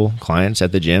 200 people, clients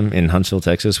at the gym in Huntsville,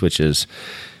 Texas, which is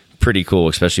pretty cool,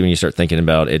 especially when you start thinking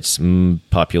about its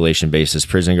population basis,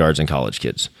 prison guards and college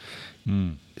kids.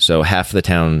 So half of the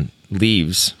town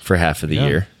leaves for half of the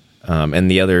year. And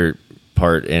the other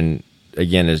part, and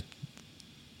again, is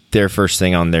their first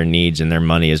thing on their needs and their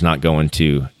money is not going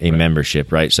to a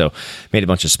membership, right? So made a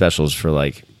bunch of specials for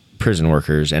like prison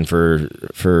workers and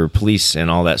for police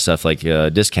and all that stuff, like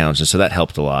discounts. And so that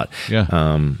helped a lot.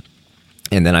 Yeah.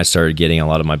 And then I started getting a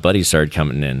lot of my buddies started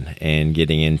coming in and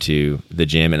getting into the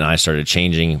gym, and I started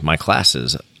changing my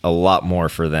classes a lot more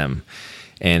for them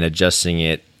and adjusting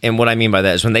it. And what I mean by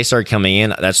that is when they started coming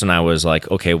in, that's when I was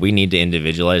like, okay, we need to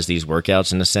individualize these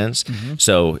workouts in a sense.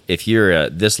 So if you're a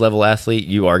this level athlete,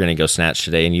 you are going to go snatch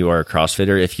today and you are a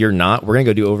CrossFitter. If you're not, we're going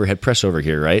to go do overhead press over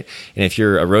here, right? And if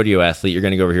you're a rodeo athlete, you're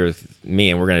going to go over here with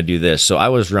me and we're going to do this. So I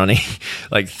was running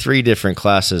like 3 different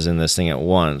classes in this thing at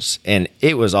once. And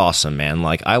it was awesome, man.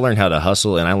 Like, I learned how to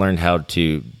hustle and I learned how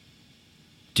to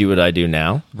do what I do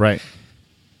now. Right.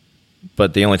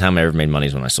 But the only time I ever made money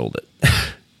is when I sold it.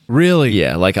 Really?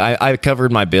 Yeah, like I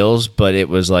covered my bills, but it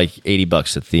was like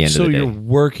 $80 at the end of the day. So you're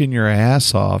working your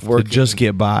ass off to just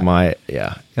get by. And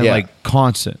like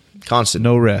constant.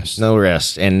 No rest. No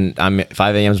rest. And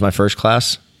 5 a.m. is my first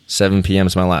class, 7 p.m.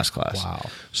 is my last class. Wow.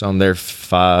 So I'm there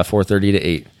 4:30 to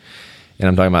 8. And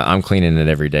I'm talking about I'm cleaning it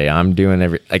every day. I'm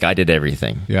doing I did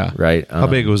everything. Yeah. Right? How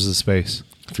big was the space?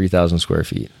 3,000 square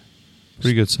feet.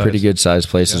 Pretty good size. Pretty good size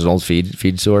place. It was an old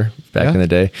feed store back in the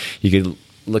day. You could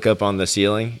look up on the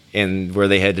ceiling and where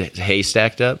they had hay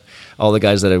stacked up, all the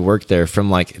guys that had worked there from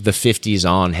like the 50s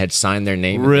on had signed their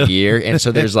name in the year. And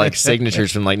so there's like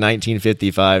signatures from like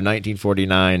 1955,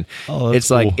 1949. Oh, it's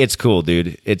cool. like, it's cool,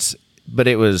 dude. But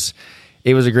it was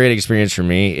a great experience for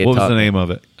me. What was the name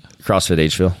of it? CrossFit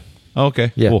Hville. Oh,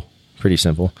 okay. Yeah. Cool. Pretty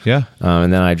simple. Yeah.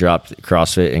 And then I dropped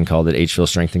CrossFit and called it Hville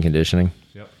Strength and Conditioning.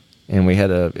 Yep. And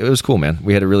it was cool, man.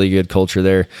 We had a really good culture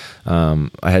there.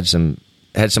 I had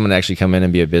someone actually come in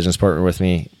and be a business partner with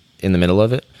me in the middle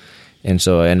of it. And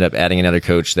so I ended up adding another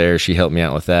coach there. She helped me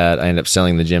out with that. I ended up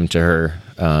selling the gym to her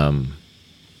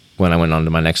when I went on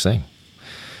to my next thing.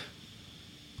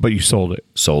 But you sold it.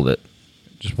 Sold it.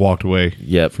 Just walked away.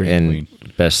 Yep. Free And clean.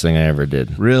 best thing I ever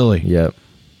did. Really? Yep.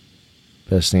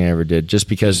 Best thing I ever did. Just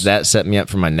because that set me up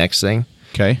for my next thing.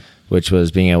 Okay. Which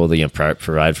was being able to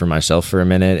provide for myself for a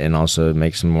minute and also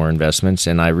make some more investments.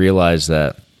 And I realized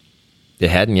that it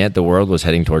hadn't yet. The world was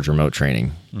heading towards remote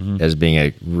training as being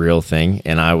a real thing.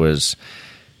 And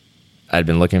I'd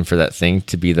been looking for that thing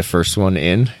to be the first one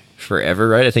in forever,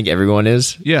 right? I think everyone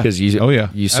is. Yeah. Because you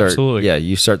start, absolutely. yeah,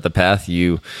 you start the path.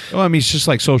 Well, I mean, it's just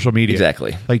like social media.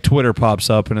 Exactly. Like Twitter pops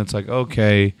up and it's like,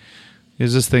 okay,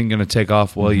 is this thing going to take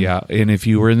off? Well, yeah. And if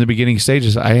you were in the beginning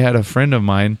stages, I had a friend of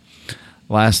mine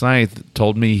last night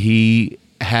told me he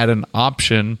had an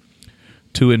option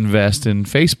to invest in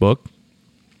Facebook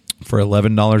for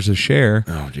 $11 a share.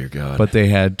 Oh, dear God. But they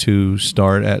had to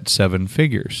start at 7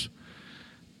 figures.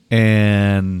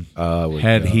 And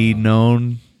had he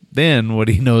known then what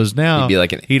he knows now,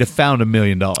 he'd have found $1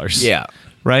 million. Yeah.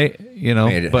 Right?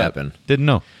 Made it happen. Didn't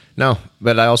know. No,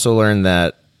 but I also learned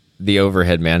that the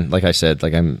overhead, man, like I said,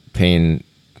 like I'm paying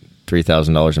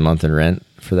 $3,000 a month in rent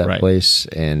for that place.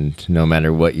 And no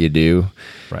matter what you do,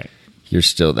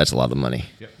 that's a lot of money.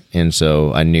 Yep. And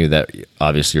so I knew that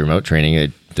obviously remote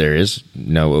training, there is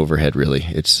no overhead really.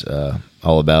 It's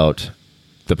all about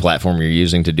the platform you're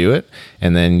using to do it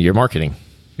and then your marketing.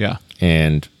 Yeah.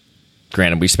 And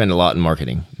granted, we spend a lot in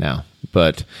marketing now,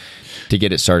 but to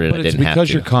get it started, I didn't have to. It's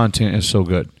because your content is so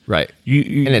good. Right.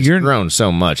 And it's grown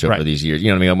so much over these years. You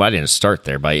know what I mean? I didn't start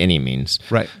there by any means.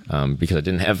 Right. Because I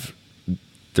didn't have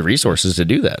the resources to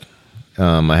do that.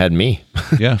 I had me.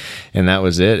 Yeah. And that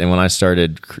was it. And when I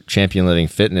started Champion Living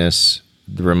Fitness,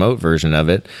 the remote version of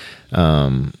it,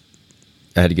 I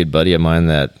had a good buddy of mine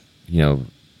that,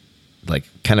 like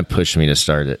kind of pushed me to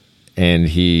start it. And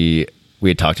we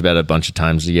had talked about it a bunch of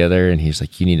times together and he's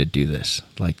like, you need to do this.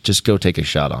 Like, just go take a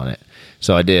shot on it.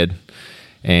 So I did.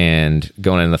 And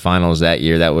going into the finals that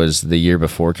year, that was the year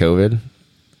before COVID.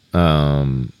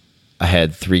 I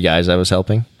had 3 guys I was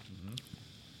helping.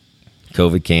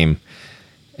 COVID came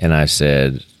and I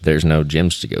said, there's no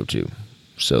gyms to go to.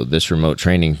 So this remote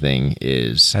training thing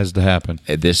has to happen.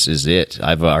 This is it.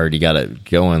 I've already got it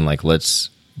going. Like, let's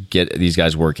get these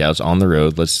guys workouts on the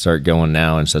road. Let's start going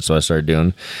now. And so that's what I started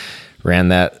doing. Ran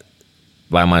that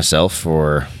by myself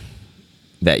for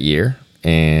that year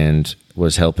and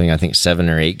was helping, I think, 7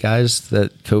 or 8 guys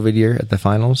that COVID year at the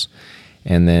finals.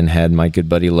 And then had my good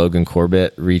buddy Logan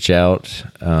Corbett reach out.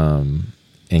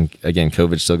 And again,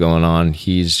 COVID's still going on.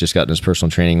 He's just gotten his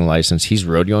personal training license. He's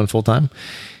rodeoing full time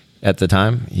at the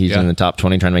time. He's in the top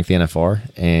 20 trying to make the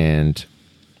NFR. And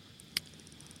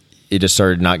it just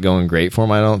started not going great for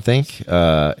him, I don't think.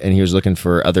 And he was looking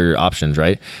for other options,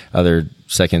 right? Other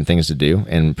second things to do.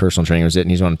 And personal training was it. And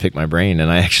he's wanting to pick my brain.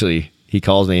 And he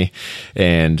calls me,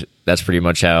 and that's pretty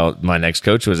much how my next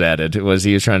coach was added. He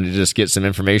was trying to just get some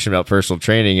information about personal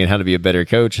training and how to be a better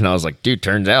coach. And I was like, dude,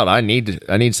 turns out I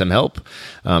need some help.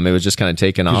 It was just kind of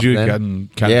taken off. You then.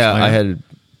 Yeah, I had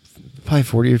probably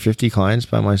 40 or 50 clients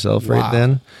by myself right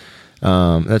then.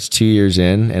 That's 2 years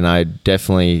in, and I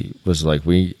definitely was like,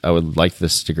 I would like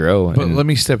this to grow. But let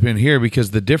me step in here,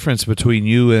 because the difference between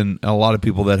you and a lot of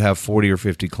people that have 40 or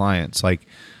 50 clients, like,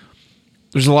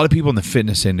 there's a lot of people in the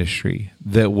fitness industry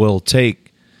that will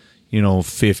take,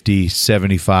 50,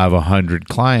 75, 100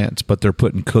 clients, but they're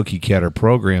putting cookie cutter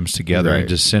programs together and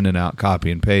just sending out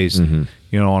copy and paste, on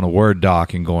a Word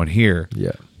doc and going here.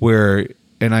 Yeah.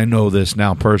 And I know this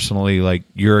now personally, like,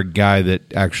 you're a guy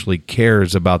that actually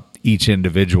cares about each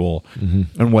individual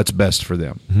and what's best for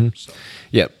them. So.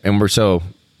 Yep. And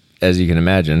as you can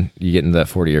imagine, you get into that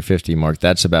 40 or 50 mark,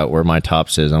 that's about where my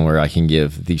tops is on where I can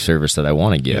give the service that I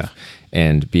want to give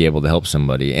and be able to help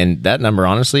somebody. And that number,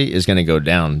 honestly, is going to go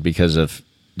down because of,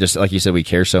 just like you said, we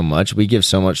care so much. We give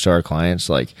so much to our clients.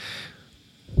 Like,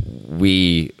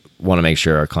 we want to make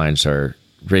sure our clients are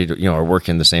ready to, are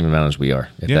working the same amount as we are,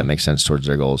 if that makes sense towards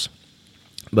their goals.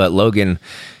 But Logan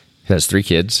has 3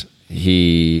 kids.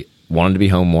 He wanted to be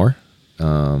home more.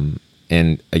 And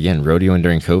again, rodeoing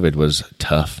during COVID was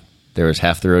tough. there was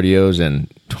half the rodeos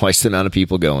and twice the amount of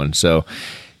people going. So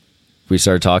we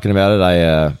started talking about it.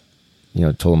 I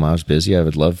told him I was busy. I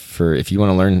would love if you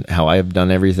want to learn how I've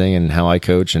done everything and how I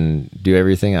coach and do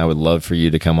everything, I would love for you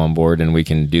to come on board and we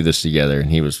can do this together. And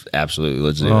he was absolutely,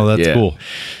 let's do it. Oh, that's cool.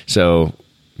 So,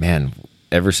 man,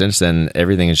 ever since then,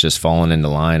 everything has just fallen into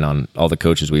line on all the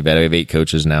coaches we've had. We have 8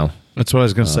 coaches now. That's what I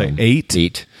was going to say. 8?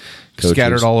 8 coaches.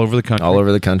 Scattered all over the country. All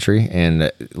over the country.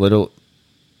 And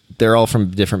they're all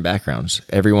from different backgrounds.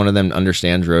 Every one of them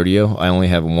understands rodeo. I only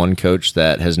have one coach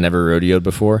that has never rodeoed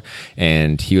before,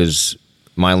 and he was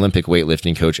my Olympic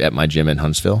weightlifting coach at my gym in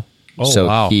Huntsville. Oh, so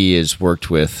wow. He has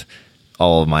worked with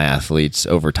all of my athletes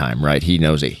over time, right? He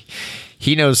knows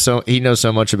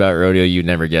so much about rodeo. You'd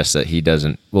never guess that he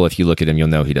doesn't. Well, if you look at him, you'll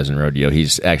know he doesn't rodeo.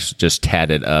 He's actually just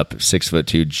tatted up,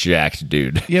 6'2", jacked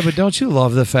dude. Yeah, but don't you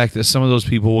love the fact that some of those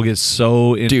people will get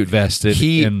so invested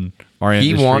in our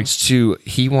industry?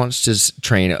 He wants to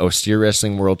train a steer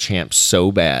wrestling world champ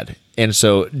so bad. And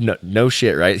so, no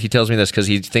shit, right? He tells me this because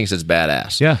he thinks it's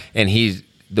badass. Yeah. And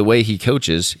the way he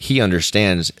coaches, he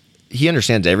understands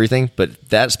everything, but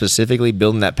that specifically,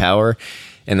 building that power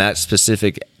and that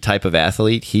specific type of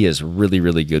athlete, he is really,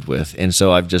 really good with. And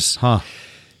so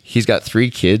he's got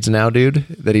 3 kids now, dude,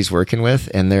 that he's working with,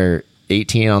 and they're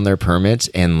 18 on their permits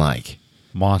and like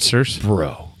monsters.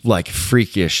 Bro. Like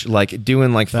freakish, like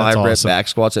doing like 5 rep back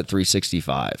squats at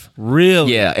 365.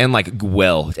 Really? Yeah, and like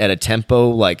at a tempo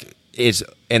like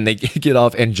and they get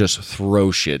off and just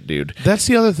throw shit, dude. That's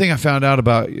the other thing I found out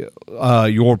about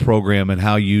your program and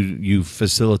how you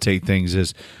facilitate things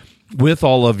is with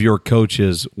all of your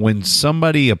coaches, when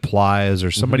somebody applies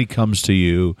or somebody comes to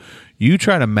you, you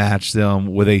try to match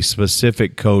them with a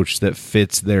specific coach that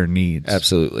fits their needs.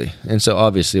 Absolutely. And so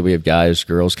obviously we have guys,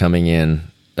 girls coming in.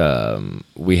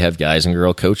 We have guys and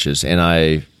girl coaches,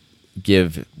 and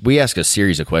we ask a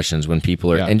series of questions when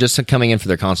people are, and just coming in for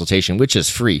their consultation, which is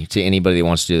free to anybody that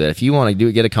wants to do that. If you want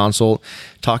to get a consult,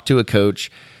 talk to a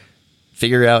coach,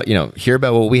 figure out, hear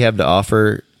about what we have to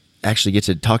offer, actually get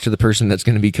to talk to the person that's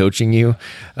going to be coaching you,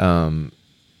 and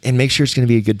make sure it's going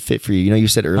to be a good fit for you. You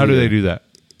said earlier. How do they do that?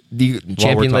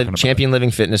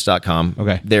 championlivingfitness.com.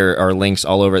 Okay. There are links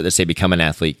all over it that say become an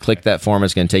athlete. Click that form.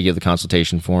 It's going to take you to the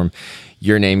consultation form.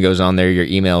 Your name goes on there, your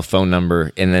email, phone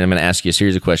number, and then I'm going to ask you a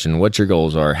series of questions. What your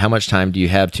goals are? How much time do you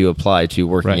have to apply to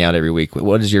working out every week?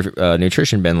 What has your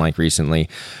nutrition been like recently?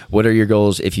 What are your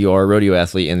goals if you are a rodeo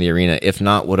athlete in the arena? If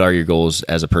not, what are your goals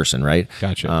as a person, right?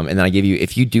 Gotcha. And then I give you,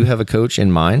 if you do have a coach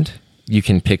in mind, you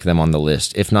can pick them on the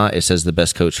list. If not, it says the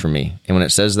best coach for me. And when it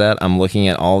says that, I'm looking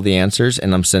at all the answers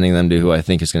and I'm sending them to who I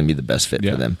think is going to be the best fit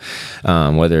for them.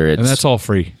 Whether it's... And that's all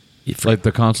free. Like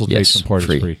the consultation part is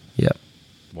free. Yep.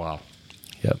 Wow.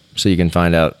 Yep. So you can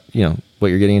find out, what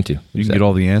you're getting into. You can get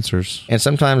all the answers. And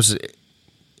sometimes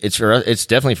it's for us, it's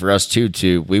definitely for us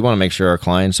too, we want to make sure our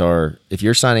clients are, if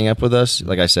you're signing up with us,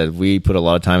 like I said, we put a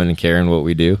lot of time and care in what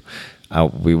we do.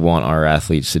 We want our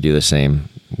athletes to do the same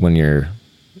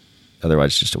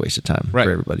otherwise it's just a waste of time for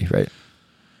everybody, right?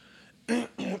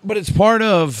 But it's part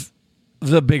of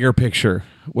the bigger picture,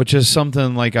 which is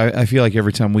something like I feel like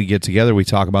every time we get together, we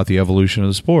talk about the evolution of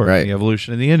the sport, the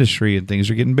evolution of the industry, and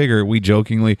things are getting bigger. We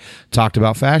jokingly talked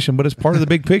about fashion, but it's part of the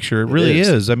big picture. It really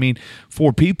is. I mean,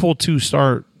 for people to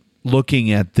start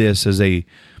looking at this as a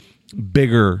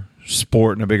bigger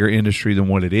sport and a bigger industry than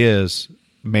what it is,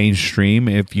 mainstream,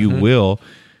 if you will,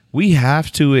 we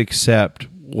have to accept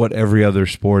what every other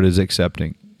sport is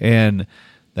accepting. And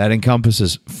that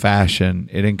encompasses fashion.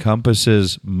 It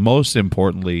encompasses, most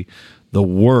importantly, the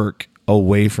work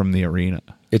away from the arena.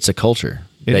 It's a culture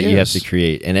that you have to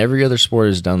create. And every other sport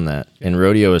has done that. And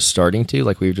rodeo is starting to,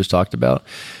 like we've just talked about.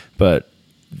 But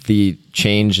the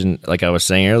change, and like I was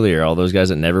saying earlier, all those guys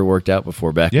that never worked out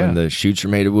before, back when the chutes were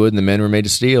made of wood and the men were made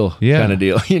of steel kind of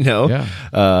deal,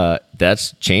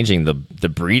 that's changing. The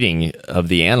breeding of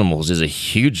the animals is a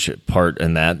huge part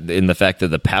in that, in the fact that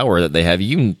the power that they have.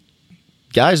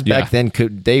 Guys back then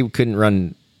couldn't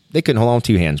hold on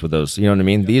 2 hands with those. You know what I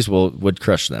mean? These would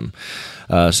crush them.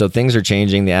 So things are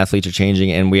changing. The athletes are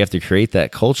changing, and we have to create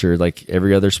that culture, like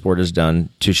every other sport has done,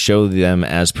 to show them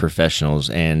as professionals.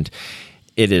 And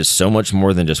it is so much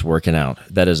more than just working out.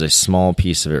 That is a small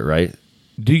piece of it, right?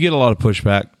 Do you get a lot of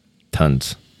pushback?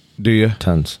 Tons. Do you?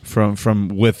 Tons. From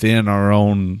within our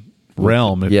own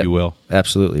realm, if you will.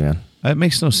 Absolutely, man. That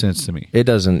makes no sense to me. It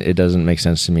doesn't make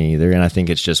sense to me either. And I think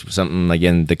it's just something,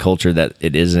 again, the culture that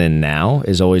it is in now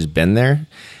has always been there,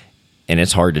 and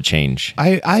it's hard to change.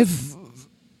 I've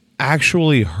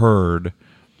actually heard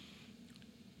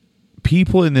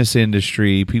people in this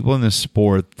industry, people in this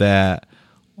sport that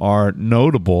are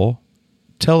notable,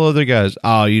 tell other guys,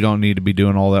 oh, you don't need to be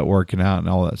doing all that working out and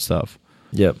all that stuff.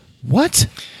 Yep. What?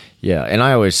 Yeah, and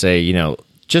I always say,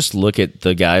 just look at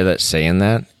the guy that's saying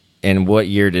that and what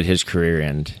year did his career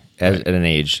end at an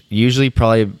age. Usually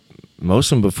probably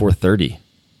most of them before 30.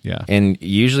 Yeah. And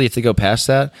usually if they go past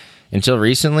that, until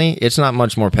recently, it's not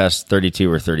much more past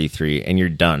 32 or 33, and you're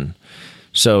done.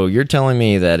 So you're telling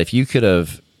me that if you could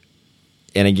have,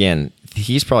 and again,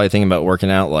 he's probably thinking about working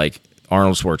out like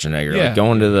Arnold Schwarzenegger, like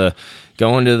going to the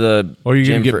or you're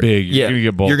gym gonna get big. You're gonna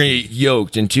get bulky. You're gonna get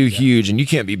yoked and too huge, and you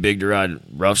can't be big to ride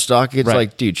rough stock. It's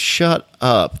like, dude, shut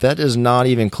up. That is not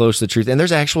even close to the truth. And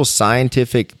there's actual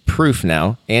scientific proof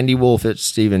now. Andy Wolf at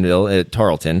Stephenville at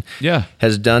Tarleton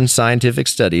has done scientific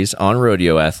studies on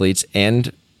rodeo athletes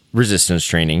and resistance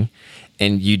training.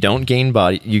 And you don't gain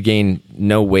you gain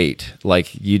no weight.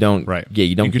 Like you don't,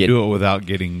 you don't you can do it without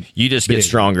getting you just big. Get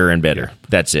stronger and better. Yeah.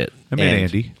 That's it. I mean,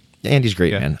 Andy. Andy's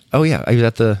great, man. Oh yeah, I was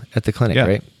at the clinic,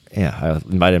 right? Yeah,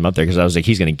 I invited him up there because I was like,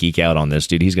 he's going to geek out on this,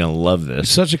 dude. He's going to love this. He's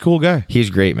such a cool guy.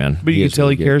 He's great, man. But you can tell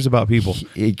he cares about people.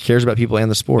 He cares about people and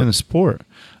the sport.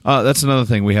 That's another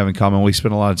thing we have in common. We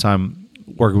spend a lot of time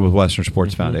working with Western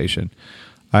Sports Foundation.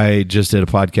 I just did a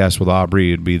podcast with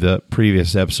Aubrey. It'd be the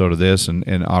previous episode of this,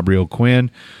 and Aubrey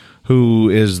O'Quinn, who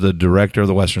is the director of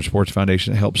the Western Sports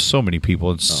Foundation, that helps so many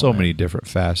people in many different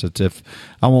facets. If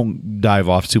I won't dive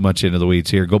off too much into the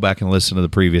weeds here, go back and listen to the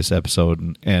previous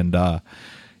episode. And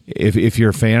if you're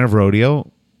a fan of rodeo,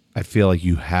 I feel like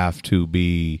you have to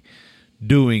be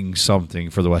doing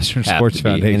something for the Western Sports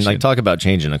Foundation. And talk about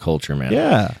changing a culture, man.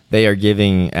 Yeah. They are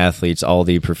giving athletes all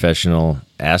the professional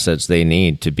assets they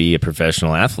need to be a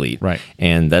professional athlete. Right.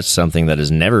 And that's something that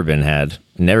has never been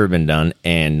done.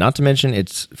 And not to mention,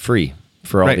 it's free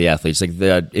for all the athletes. Like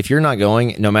if you're not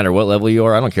going, no matter what level you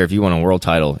are, I don't care if you won a world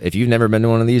title. If you've never been to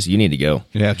one of these, you need to go.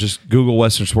 Yeah, just Google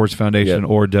Western Sports Foundation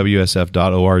or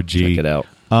WSF.org. Check it out.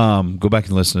 Go back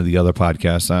and listen to the other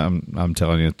podcasts. I'm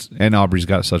telling you, and Aubrey's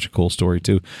got such a cool story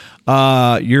too.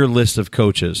 Your list of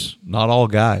coaches, not all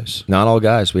guys. Not all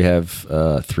guys. We have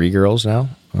 3 girls now.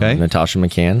 Okay. Natasha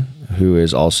McCann, who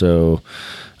is also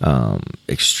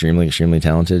extremely, extremely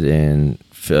talented in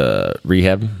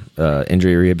rehab,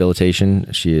 injury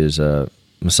rehabilitation. She is a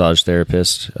massage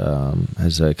therapist,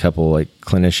 has a couple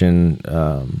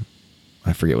clinician.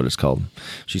 I forget what it's called.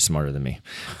 She's smarter than me.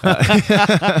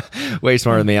 Way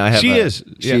smarter than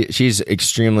me. She's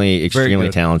extremely, extremely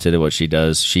talented at what she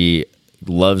does. She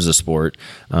loves the sport,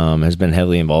 has been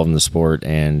heavily involved in the sport,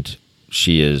 and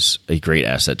she is a great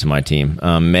asset to my team.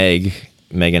 Megan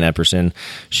Epperson,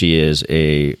 she is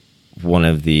one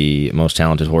of the most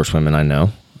talented horsewomen I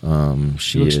know.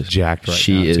 She looks is jacked right now.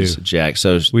 She is jacked.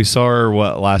 So we saw her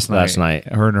last night.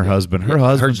 Her and her husband. Her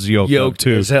husband's yoked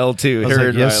too. As hell too.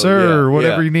 Yes, sir.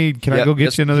 Whatever you need. Can I go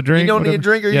get you another drink? You don't need a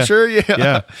drink. Are you sure?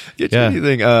 Yeah. Get you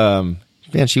anything.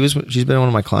 Man, she's been one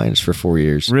of my clients for 4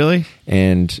 years. Really?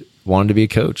 And wanted to be a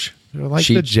coach. They're like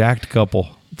the jacked couple.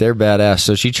 They're badass.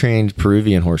 So she trained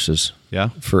Peruvian horses. Yeah.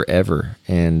 Forever.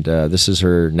 And this is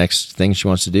her next thing she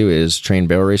wants to do is train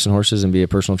barrel racing horses and be a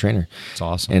personal trainer. It's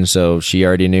awesome. And so she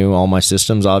already knew all my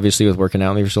systems, obviously, with working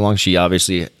out with me for so long. She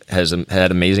obviously has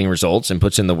had amazing results and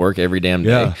puts in the work every damn day.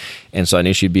 Yeah. And so I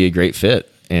knew she'd be a great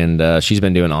fit. And she's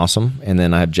been doing awesome. And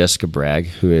then I have Jessica Bragg,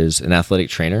 who is an athletic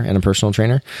trainer and a personal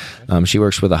trainer. She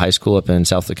works with a high school up in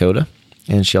South Dakota.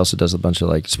 And she also does a bunch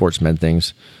of sports med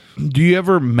things. Do you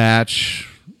ever match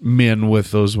men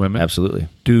with those women? Absolutely.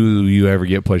 Do you ever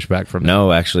get pushback from them?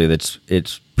 No, actually,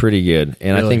 it's pretty good.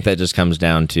 And really? I think that just comes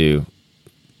down to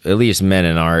at least men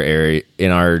in our area, in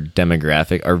our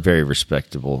demographic, are very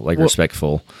respectable,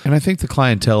 respectful. And I think the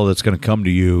clientele that's going to come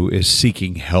to you is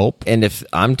seeking help. And if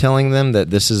I'm telling them that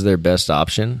this is their best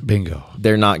option, bingo,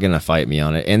 they're not going to fight me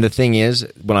on it. And the thing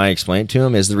is, when I explain it to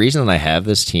them, is the reason that I have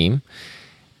this team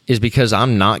is because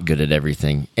I'm not good at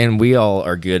everything, and we all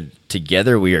are good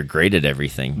together. We are great at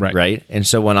everything, right? And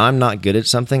so when I'm not good at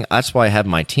something, that's why I have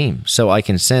my team, so I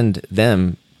can send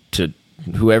them to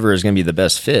whoever is going to be the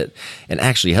best fit and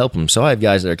actually help them. So I have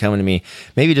guys that are coming to me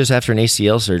maybe just after an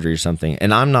ACL surgery or something,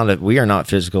 and we are not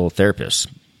physical therapists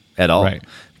at all. Right.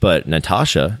 But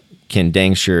Natasha can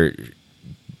dang sure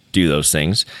do those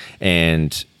things,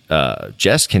 and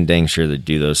Jess can dang sure to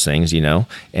do those things,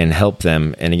 and help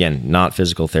them. And again, not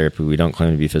physical therapy. We don't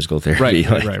claim to be physical therapy.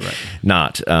 Right.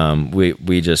 Not.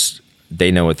 We just,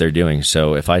 they know what they're doing.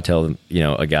 So if I tell them,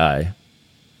 a guy,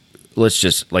 let's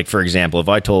just, for example, if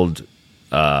I told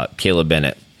Caleb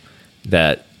Bennett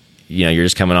that, you're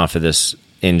just coming off of this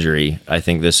injury, I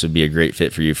think this would be a great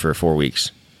fit for you for 4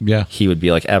 weeks. Yeah. He would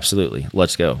be like, absolutely,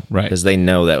 let's go. Right. Because they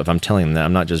know that if I'm telling them that,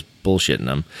 I'm not just bullshitting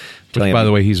them. telling by him,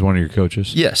 the way, he's one of your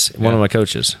coaches. yes, one of my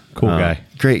coaches. Cool guy.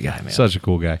 Great guy, man. Such a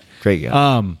cool guy. Great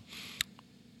guy.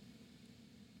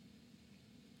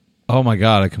 Oh my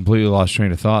God, I completely lost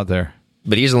train of thought there.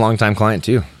 But he's a longtime client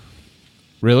too.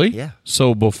 Really? Yeah.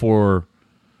 So before,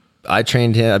 I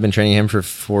trained him. I've been training him for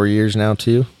 4 years now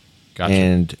too. Gotcha.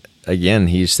 And again,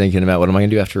 he's thinking about what am I going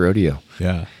to do after rodeo?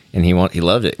 yeah. And he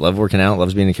loved it. Loved working out.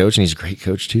 Loves being a coach, and he's a great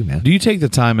coach too, man. Do you take the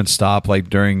time and stop like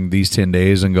during these 10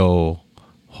 days and go,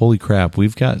 holy crap,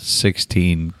 we've got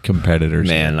 16 competitors.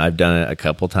 Man, I've done it a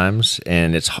couple times,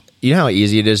 and it's, you know how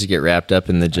easy it is to get wrapped up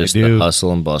in the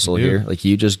hustle and bustle here. Like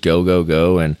you just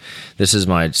go, and this is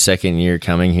my second year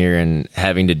coming here and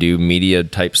having to do media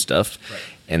type stuff. Right.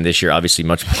 And this year, obviously,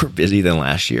 much more busy than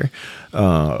last year.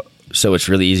 So it's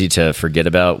really easy to forget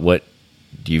about what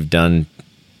you've done.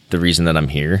 The reason that I'm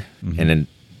here, and then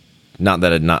not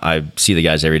that I see the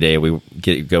guys every day. We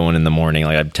get going in the morning.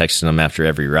 Like I'm texting them after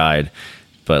every ride,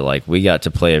 but like we got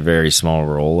to play a very small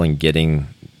role in getting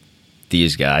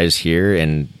these guys here.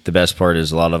 And the best part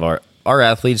is a lot of our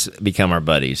athletes become our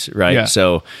buddies, right? Yeah.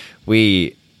 So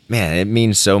it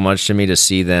means so much to me to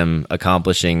see them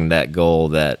accomplishing that goal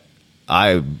that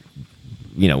I,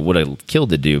 would have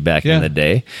killed to do back in the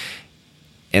day.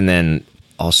 And then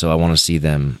also I want to see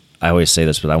them. I always say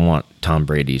this, but I want Tom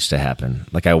Brady's to happen.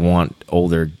 Like I want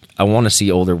to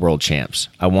see older world champs.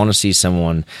 I want to see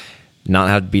someone not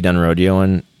have to be done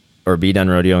rodeoing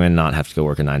and not have to go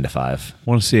work a 9 to 5. I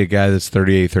want to see a guy that's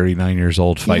 38, 39 years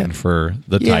old fighting for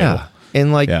the title.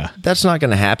 And that's not going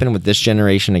to happen with this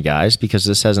generation of guys because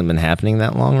this hasn't been happening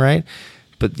that long, right?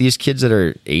 But these kids that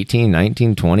are 18,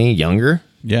 19, 20, younger,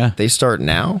 they start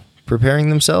now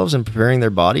preparing themselves and preparing their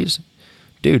bodies.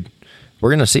 Dude, we're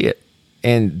going to see it.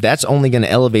 And that's only going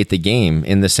to elevate the game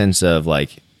in the sense of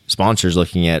like sponsors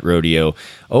looking at rodeo.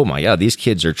 Oh my God, these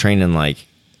kids are training like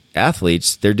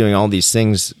athletes. They're doing all these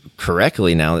things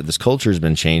correctly now that this culture has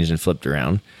been changed and flipped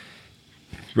around.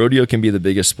 Rodeo can be the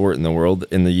biggest sport in the world,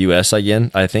 in the U.S. I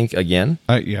think. Yeah.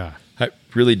 I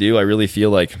really do. I really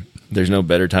feel like there's no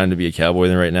better time to be a cowboy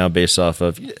than right now based off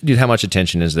of, dude, how much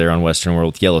attention is there on Western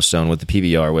World with Yellowstone, with the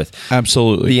PBR, with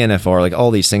absolutely the NFR. Like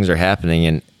all these things are happening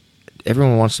and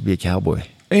everyone wants to be a cowboy.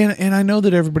 And I know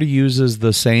that everybody uses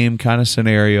the same kind of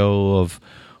scenario of,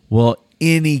 well,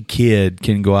 any kid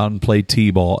can go out and play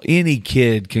t-ball. Any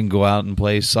kid can go out and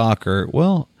play soccer.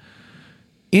 Well,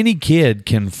 any kid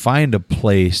can find a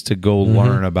place to go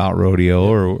learn about rodeo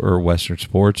or Western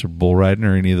sports or bull riding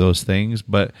or any of those things.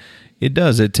 But it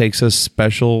takes a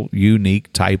special,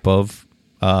 unique type of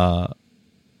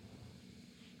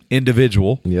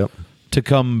individual. Yep. To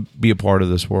come be a part of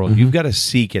this world. You've got to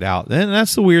seek it out. And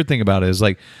that's the weird thing about it is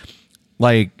like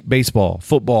baseball,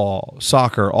 football,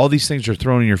 soccer, all these things are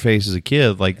thrown in your face as a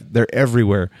kid. Like they're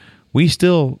everywhere. We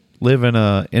still live in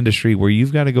a industry where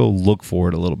you've got to go look for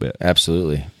it a little bit.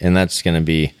 Absolutely. And that's going to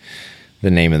be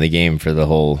the name of the game for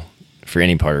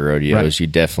any part of rodeo. Right. You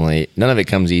definitely, none of it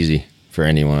comes easy for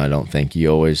anyone. I don't think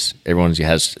everyone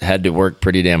has had to work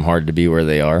pretty damn hard to be where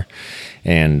they are.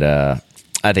 And,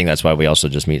 I think that's why we also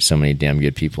just meet so many damn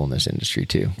good people in this industry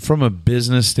too. From a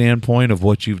business standpoint of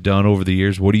what you've done over the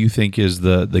years, what do you think is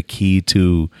the key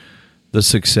to the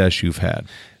success you've had?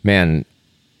 Man,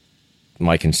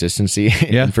 my consistency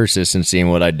and persistency in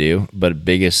what I do. But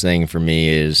biggest thing for me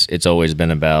is it's always been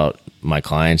about my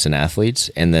clients and athletes,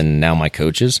 and then now my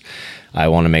coaches. I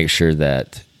want to make sure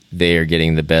that they are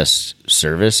getting the best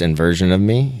service and version of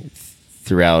me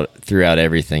throughout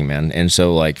everything, man. And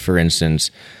so, like for instance,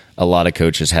 a lot of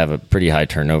coaches have a pretty high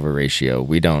turnover ratio.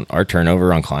 Our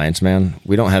turnover on clients, man,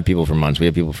 we don't have people for months. We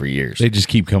have people for years. They just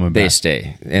keep coming back.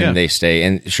 They stay.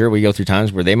 And sure, we go through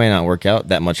times where they may not work out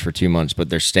that much for 2 months, but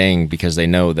they're staying because they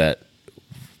know that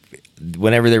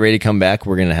whenever they're ready to come back,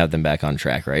 we're going to have them back on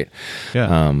track, right?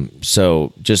 Yeah.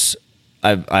 So just,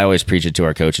 I always preach it to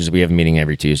our coaches. We have a meeting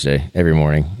every Tuesday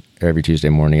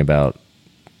morning about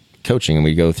coaching, and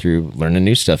we go through learning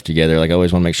new stuff together. Like I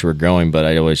always want to make sure we're growing, but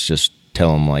I always just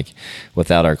tell them like,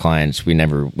 without our clients, we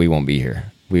won't be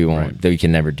here. We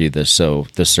can never do this. So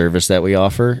the service that we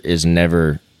offer is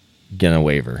never gonna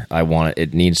waver.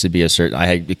 It needs to be a certain.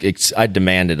 I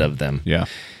demand it of them. Yeah,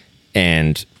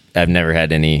 and I've never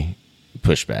had any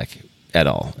pushback at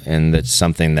all. And that's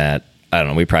something that I don't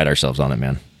know. We pride ourselves on it,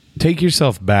 man. Take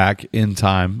yourself back in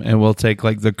time, and we'll take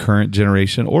like the current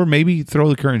generation, or maybe throw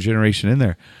the current generation in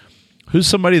there. Who's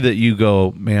somebody that you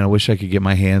go, man, I wish I could get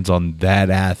my hands on that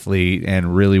athlete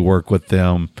and really work with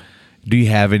them? Do you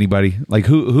have anybody? Like,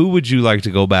 who would you like to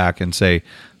go back and say,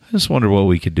 I just wonder what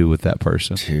we could do with that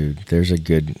person? Dude, there's a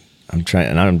good, I'm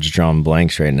just drawing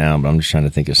blanks right now, but I'm just trying to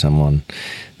think of someone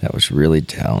that was really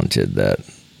talented that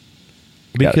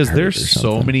because hurt or there's so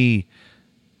something. many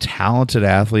talented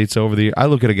athletes over the year. I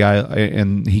look at a guy,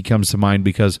 and he comes to mind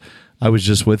because I was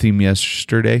just with him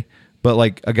yesterday, but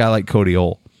like a guy like Cody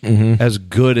Ohl, as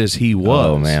good as he was.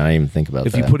 Oh, man, I didn't even think about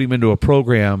if that. you put him into a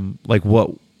program like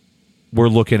what we're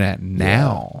looking at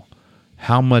now,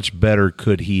 how much better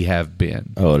could he have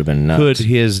been? Oh, it would have been nuts. Could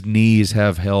his knees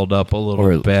have held up a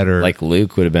little better? Like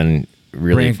Luke would have been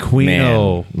really Branquinho.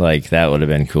 man, like that would have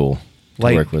been cool to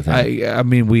like work with him. I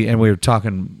mean, we were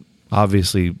talking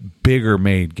obviously bigger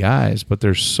made guys, but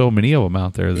there's so many of them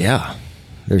out there. That, yeah,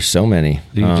 there's so many.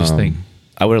 You just think,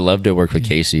 I would have loved to work with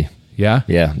Casey. yeah,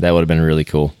 Yeah, that would have been really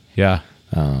cool. yeah.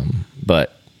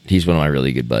 But he's one of my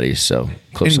really good buddies. So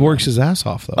close And he enough. works his ass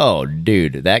off though. Oh,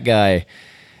 dude, that guy.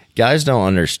 Guys don't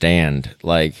understand.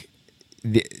 Like,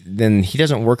 then he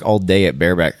doesn't work all day at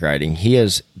bareback riding.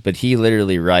 But he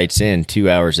literally writes in 2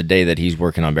 hours a day that he's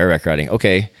working on bareback riding.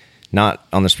 Okay, not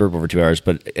on the spurt for 2 hours,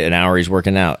 but an hour he's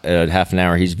working out. Half an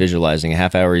hour he's visualizing. A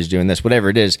half hour he's doing this. Whatever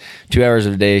it is, 2 hours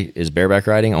of the day is bareback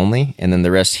riding only, and then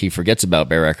the rest he forgets about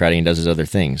bareback riding and does his other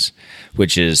things,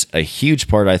 which is a huge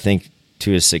part, I think,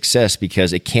 to his success,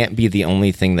 because it can't be the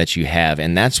only thing that you have.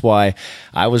 And that's why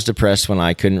I was depressed when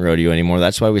I couldn't rodeo anymore.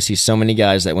 That's why we see so many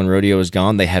guys that when rodeo is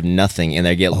gone, they have nothing and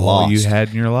they get lost. All you had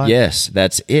in your life. Yes,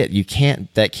 that's it.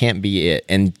 That can't be it.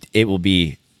 And it will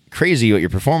be crazy what your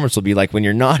performance will be like when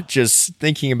you're not just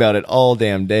thinking about it all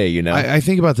damn day, you know? I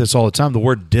think about this all the time. The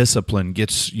word discipline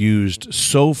gets used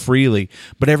so freely,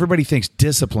 but everybody thinks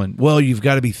discipline. Well, you've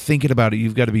got to be thinking about it.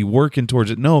 You've got to be working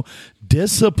towards it. No,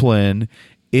 discipline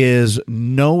is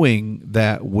knowing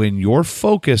that when you're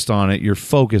focused on it, you're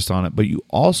focused on it, but you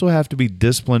also have to be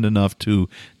disciplined enough to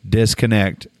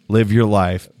disconnect, live your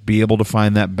life, be able to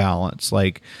find that balance.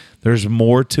 Like, there's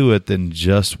more to it than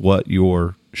just what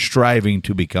you're striving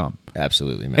to become.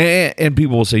 Absolutely, man. And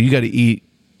people will say, you got to eat,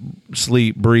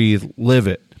 sleep, breathe, live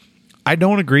it. I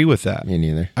don't agree with that. Me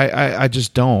neither. I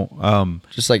just don't.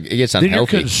 Just like it gets Then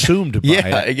unhealthy. you're consumed by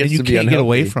Yeah, it, it gets and you to be can't get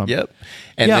away unhealthy. from it. Yep.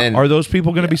 And yeah, then are those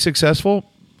people going to be successful?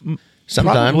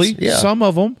 sometimes, Probably, yeah. some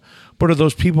of them. But are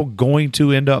those people going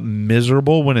to end up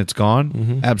miserable when it's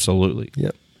gone? Absolutely.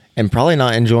 Yep. And probably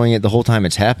not enjoying it the whole time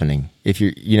it's happening. If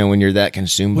you're, when you're that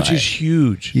consumed Which by is it.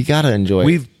 huge. You got to enjoy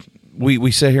it.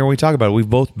 We sit here and we talk about it. We've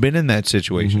both been in that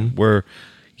situation where,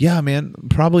 yeah, man,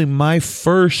 probably my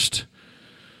first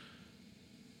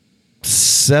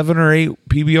 7 or 8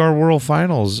 PBR World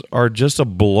Finals are just a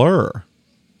blur.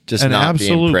 Just An not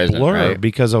being absolute present, blur, right?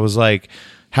 because I was like,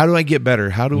 how do I get better?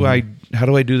 How do I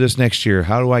do this next year?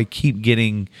 How do I keep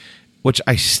getting, which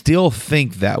I still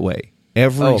think that way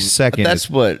every second. That's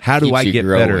what how do keeps I you get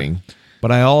growing. better?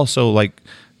 But I also, like,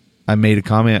 I made a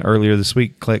comment earlier this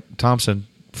week, Click Thompson,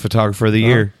 photographer of the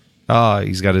year.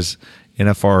 He's got his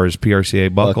NFR, his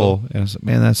PRCA buckle. And I said,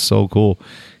 man, that's so cool.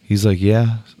 He's like,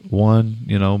 yeah, one,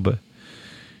 but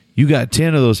you got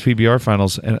 10 of those PBR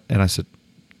finals. And I said,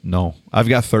 no, I've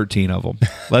got 13 of them.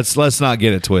 Let's not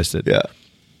get it twisted. Yeah.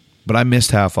 But I missed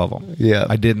half of them. Yeah.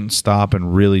 I didn't stop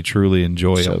and really, truly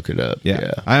enjoy them. Soak it up.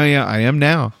 Yeah. I am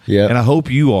now. Yeah. And I hope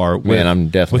you are with, Man, I'm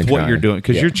definitely with what trying. you're doing,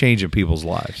 because Yeah. you're changing people's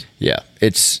lives. Yeah,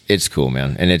 it's cool,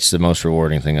 man, and it's the most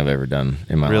rewarding thing I've ever done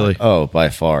in my Really? life. Oh, by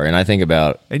far. And I think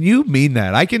about, And you mean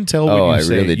that. I can tell when you I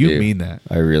say really it. You do. mean that.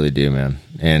 I really do, man.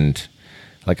 And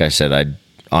like I said, I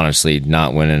honestly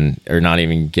not winning or not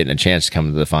even getting a chance to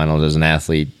come to the finals as an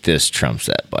athlete. This trumps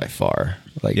that by far.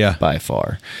 By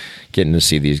far. Getting to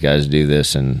see these guys do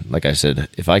this, and like I said,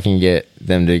 if I can get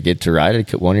them to get to ride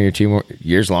it 1 or 2 more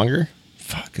years longer,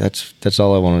 fuck, that's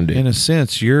all I want to do. In a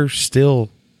sense, you're still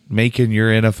making your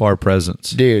NFR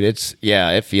presence. Dude,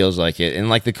 it feels like it. And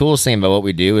like the coolest thing about what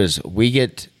we do is we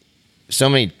get so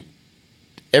many,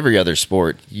 every other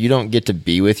sport, you don't get to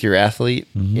be with your athlete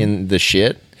in the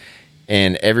shit.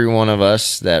 And every one of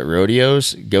us that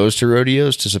goes to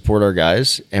rodeos to support our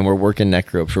guys, and we're working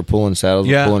neck ropes, we're pulling saddles,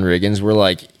 Yeah. we're pulling riggings, we're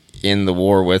like in the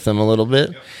war with them a little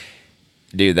bit.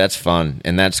 Dude, that's fun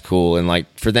and that's cool. And like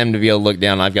for them to be able to look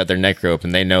down, I've got their neck rope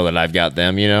and they know that I've got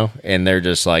them, and they're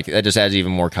just like, that just adds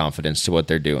even more confidence to what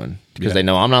they're doing, because they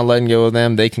know I'm not letting go of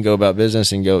them. They can go about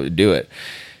business and go do it.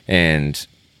 And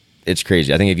it's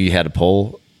crazy. I think if you had a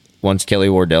poll once Kelly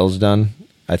Wardell's done,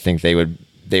 I think they would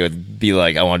be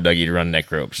like, I want Dougie to run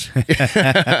neck ropes.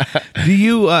 Do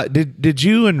you did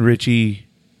you and Richie,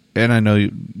 and I know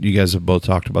you guys have both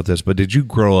talked about this, but did you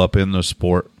grow up in the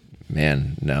sport?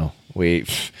 Man, no. Mine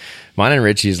and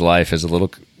Richie's life is a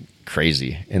little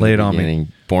crazy. Lay it on me.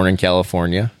 Born in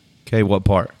California, Okay, what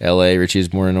part? L.A. Richie was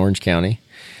born in Orange County.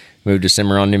 Moved to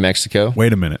Cimarron, New Mexico.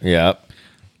 Wait a minute. Yeah.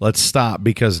 Let's stop,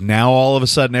 because now all of a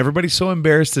sudden everybody's so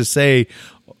embarrassed to say,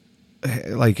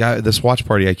 like this watch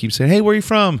party, I keep saying, hey, where are you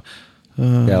from?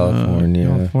 California.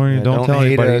 California. Don't tell hate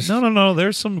anybody. us. No.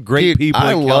 There's some great Dude, people.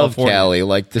 I in love California. Cali.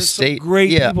 Like the There's some state, great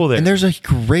people there. and there's a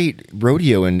great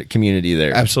rodeo and community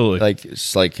there. Absolutely. like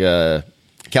it's like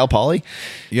Cal Poly.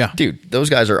 Yeah, Dude, those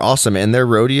guys are awesome, and their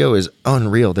rodeo is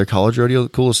unreal. Their college rodeo, the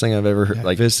coolest thing I've ever heard. I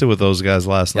Like, visited with those guys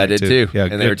last night. I did too. Yeah,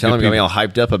 and they were telling me, all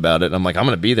hyped up about it. I'm like, I'm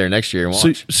going to be there next year and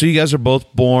watch. So you guys are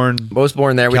both born. Both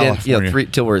born there. We didn't,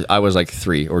 California. I was like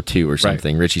 3 or 2 or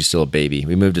something. Richie's still a baby.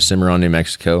 We moved to Cimarron, New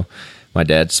Mexico. My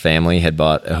dad's family had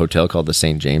bought a hotel called the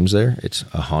St. James there. It's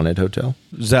a haunted hotel.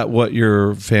 Is that what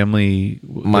your family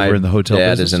were in the hotel dad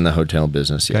business? is in the hotel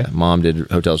business, yeah. Okay. Mom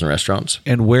did hotels and restaurants.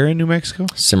 And where in New Mexico?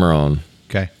 Cimarron,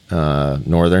 Okay.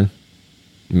 northern,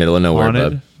 middle of nowhere,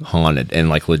 Haunted? bub. Haunted, and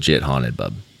like legit haunted,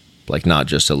 bub. Like not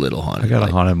just a little haunted. I got like,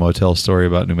 a haunted motel story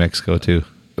about New Mexico too.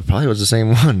 It probably was the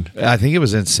same one. I think it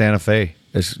was in Santa Fe.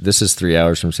 This is 3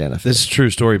 hours from Santa Fe. This is a true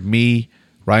story. Me,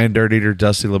 Ryan Dirt Eater,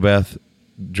 Dusty LeBeth,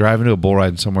 driving to a bull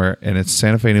ride somewhere, and it's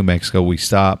Santa Fe, New Mexico. We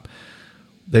stop.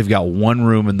 They've got one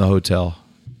room in the hotel.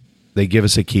 They give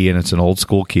us a key, and it's an old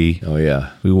school key. Oh,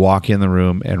 yeah. We walk in the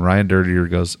room, and Ryan Dirt Eater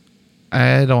goes,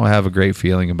 I don't have a great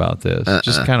feeling about this.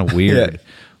 Just kind of weird. Yeah.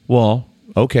 Well,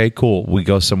 okay, cool. We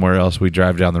go somewhere else. We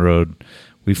drive down the road.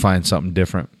 We find something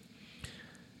different.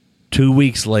 2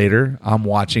 weeks later, I'm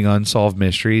watching Unsolved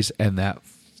Mysteries, and that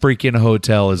freaking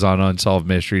hotel is on Unsolved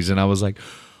Mysteries. And I was like,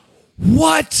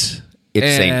 what?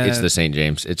 It's the St.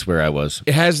 James. It's where I was.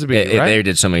 It has to be, right? They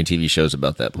did so many TV shows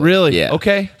about that place. Really? Yeah.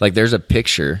 Okay. Like there's a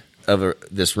picture of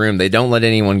this room. They don't let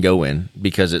anyone go in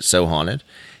because it's so haunted.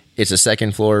 It's a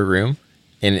second floor room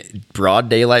in broad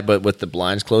daylight, but with the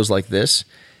blinds closed like this.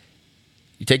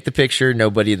 You take the picture,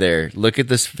 nobody there. Look at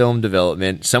this film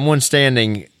development. Someone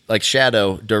standing like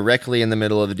shadow directly in the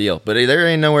middle of the deal, but there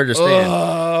ain't nowhere to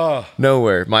stand.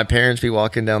 Nowhere. My parents be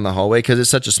walking down the hallway because it's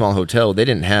such a small hotel. They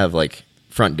didn't have like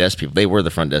front desk people. They were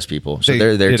the front desk people, so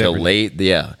they're there till late.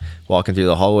 Yeah, walking through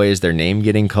the hallways, their name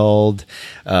getting called.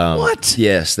 What?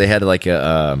 Yes, they had like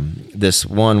a this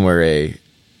one where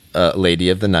a lady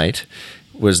of the night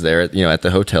was there, at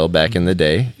the hotel back in the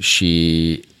day.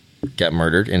 She got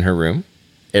murdered in her room.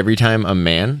 Every time a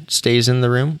man stays in the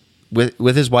room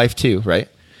with his wife too, right?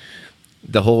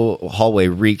 The whole hallway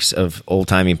reeks of old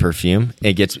timey perfume.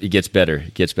 It gets better.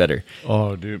 It gets better.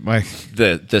 Oh, dude,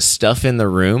 The stuff in the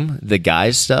room, the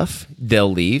guys' stuff,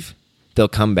 they'll leave. They'll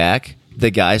come back.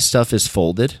 The guys' stuff is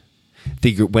folded.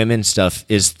 The women's stuff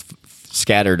is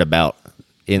scattered about.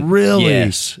 Really?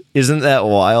 Yes. Isn't that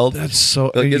wild? That's so.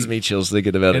 It gives me chills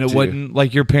thinking about and it. it wasn't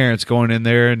like your parents going in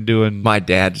there and doing. My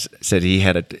dad said he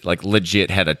had legit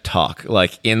had a talk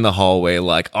in the hallway,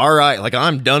 all right,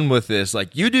 I'm done with this.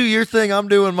 You do your thing, I'm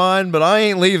doing mine, but I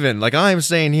ain't leaving. I'm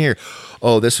staying here.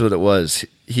 Oh, this is what it was.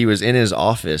 He was in his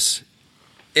office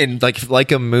and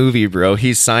like a movie, bro.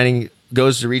 He's signing,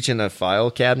 goes to reach in a file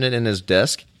cabinet in his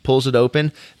desk, pulls it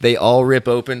open. They all rip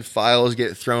open. Files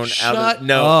get thrown out.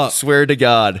 No, swear to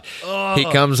God. He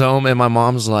comes home and my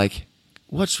mom's like,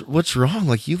 "What's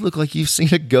wrong? You look like you've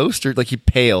seen a ghost, or you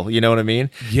pale." You know what I mean?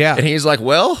 Yeah. And he's like,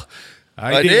 "Well,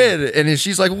 I did." And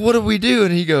she's like, "What did we do?"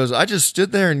 And he goes, "I just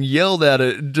stood there and yelled at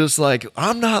it, just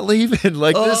I'm not leaving.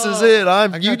 This is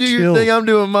it. You do your thing, I'm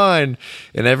doing mine."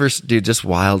 And dude, just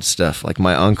wild stuff.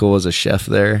 My uncle was a chef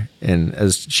there, and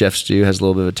as chefs do, has a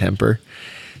little bit of a temper.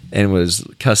 And was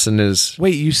cussing his...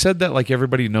 Wait, you said that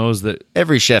everybody knows that...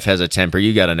 Every chef has a temper.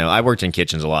 You got to know. I worked in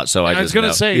kitchens a lot, so I was going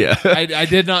to say, yeah. I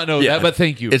did not know that, but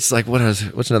thank you. It's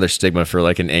what's another stigma for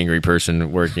an angry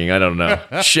person working? I don't know.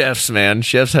 Chefs, man.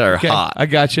 Chefs are hot. I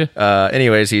got you.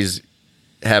 Anyways, he's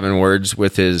having words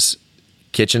with his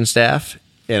kitchen staff,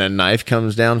 and a knife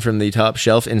comes down from the top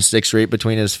shelf and sticks right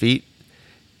between his feet.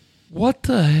 What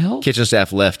the hell? Kitchen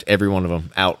staff left, every one of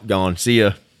them. Out, gone. See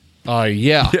ya.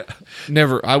 Yeah.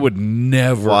 Never. I would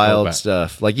never. Wild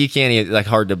stuff. You can't even,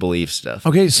 hard to believe stuff.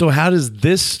 Okay, so how does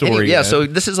this story end? So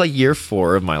this is year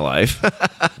 4 of my life.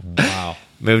 Wow.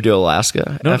 Moved to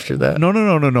Alaska after that.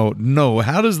 No.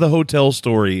 How does the hotel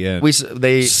story end?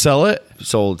 They sell it?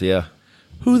 Sold, yeah.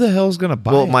 Who the hell's going to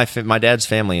buy it? Well, my dad's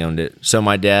family owned it. So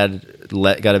my dad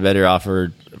got a better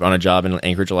offer on a job in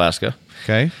Anchorage, Alaska.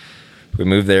 Okay. We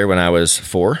moved there when I was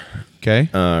 4. Okay.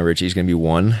 Richie's going to be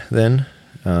 1 then.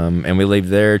 And we lived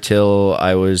there till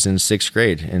I was in 6th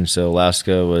grade. And so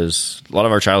Alaska was... A lot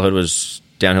of our childhood was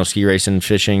downhill ski racing,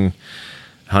 fishing,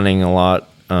 hunting a lot.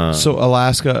 So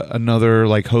Alaska, another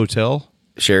hotel?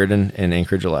 Sheridan in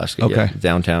Anchorage, Alaska. Okay. Yeah,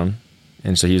 downtown.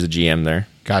 And so he was a GM there.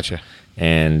 Gotcha.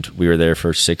 And we were there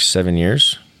for 6-7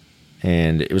 years.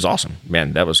 And it was awesome.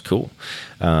 Man, that was cool.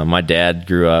 My dad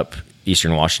grew up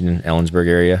Eastern Washington, Ellensburg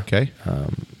area. Okay.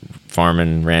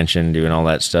 Farming, ranching, doing all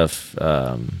that stuff.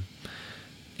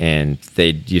 and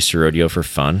they used to rodeo for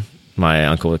fun. My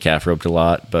uncle calf roped a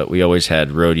lot, but we always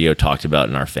had rodeo talked about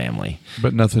in our family.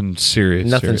 But nothing serious.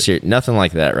 Nothing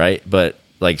like that, right? But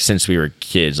like since we were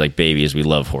kids, like babies, we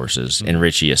love horses, and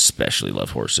Richie especially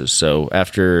loved horses. So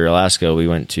after Alaska, we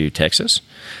went to Texas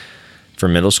for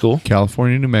middle school.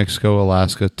 California, New Mexico,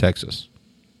 Alaska, Texas.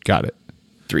 Got it.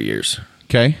 3 years.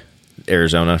 Okay.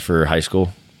 Arizona for high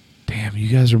school. Damn, you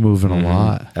guys are moving a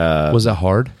lot. Was that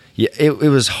hard? Yeah, it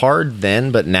was hard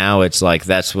then, but now it's like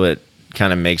that's what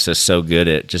kind of makes us so good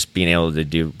at just being able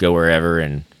to go wherever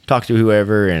and talk to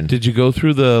whoever. And did you go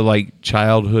through the like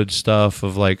childhood stuff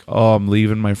of like, oh, I'm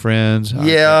leaving my friends?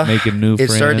 Yeah, I'm making new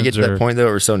friends. It started to get to that point though.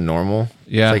 It was so normal.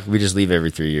 Yeah, it's like we just leave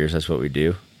every 3 years. That's what we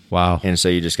do. Wow. And so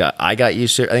I got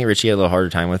used to it. I think Richie had a little harder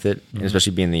time with it, and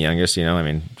especially being the youngest. You know, I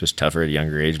mean, just tougher at a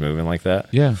younger age moving like that.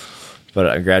 Yeah. But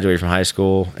I graduated from high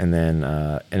school and then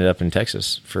ended up in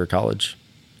Texas for college.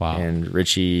 Wow. And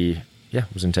Richie,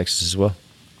 was in Texas as well.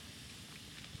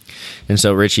 And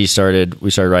so we started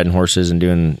riding horses and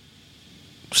doing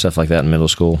stuff like that in middle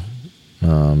school.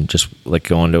 Just like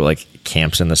going to like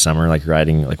camps in the summer, like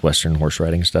riding like Western horse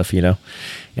riding stuff, you know?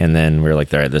 And then we were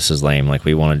like, all right, this is lame. Like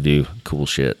we want to do cool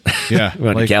shit. Yeah. We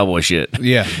want to do cowboy shit.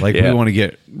 Yeah. Like we want to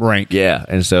get ranked. Yeah.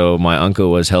 And so my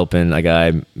uncle was helping a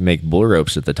guy make bull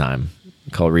ropes at the time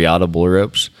called Riata Bull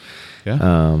Ropes. Yeah.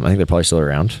 I think they're probably still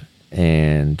around.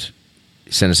 And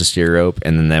sent us a steer rope,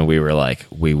 and then we were like,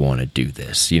 we want to do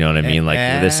this. You know what I mean? Like,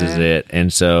 this is it.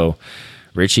 And so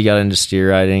Richie got into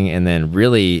steer riding and then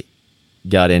really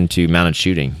got into mounted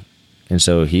shooting. And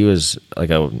so he was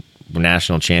like a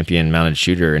national champion mounted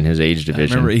shooter in his age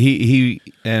division. I remember he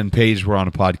and Paige were on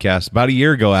a podcast about a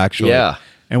year ago, actually. Yeah.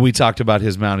 And we talked about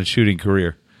his mounted shooting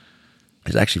career.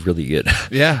 It's actually really good.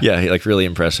 Yeah. Yeah, like really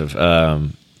impressive.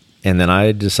 And then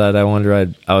I decided I wanted to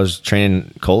ride. I was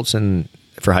training colts and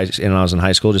I was in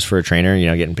high school just for a trainer, you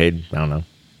know, getting paid, I don't know,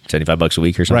 $75 a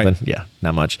week or something. Right. Yeah,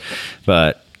 not much.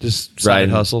 But just side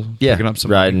hustle, picking up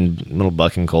some riding little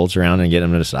bucking colts around and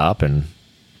getting them to stop and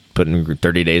putting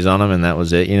 30 days on them, and that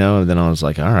was it, you know. And then I was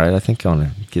like, all right, I think I want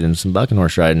to get into some bucking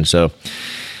horse riding. So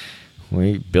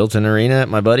we built an arena at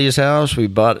my buddy's house. We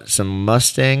bought some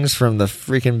Mustangs from the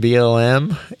freaking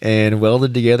BLM and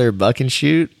welded together a buck and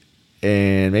shoot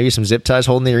and maybe some zip ties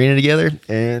holding the arena together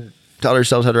and taught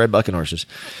ourselves how to ride bucking horses.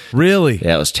 Really?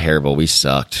 Yeah, it was terrible. We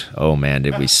sucked. Oh man,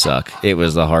 did we suck. It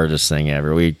was the hardest thing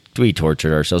ever. We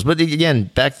tortured ourselves. But again,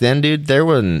 back then, dude,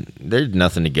 there's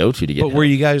nothing to go to get. But were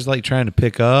you guys like trying to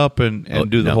pick up and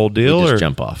do the whole deal, we just or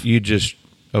jump off? You just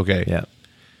Yeah.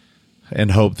 And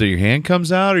hope that your hand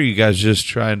comes out, or you guys just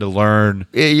trying to learn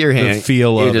your hand, the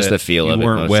feel of just it? The feel you of it. You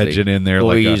weren't mostly. wedging in there.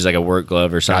 Well, we used like a work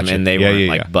glove or something, Gotcha. and they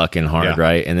weren't bucking hard,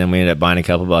 right? And then we ended up buying a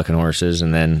couple bucking horses,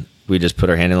 and then we just put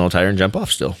our hand in a little tighter and jump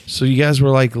off still. So you guys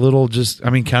were like little,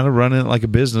 kind of running it like a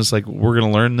business. Like we're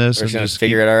going to learn this We're and going to just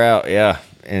figure it out. Yeah,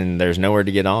 and there's nowhere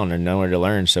to get on and nowhere to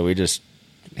learn, so we just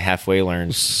halfway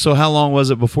learned. So how long was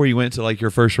it before you went to like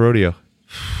your first rodeo?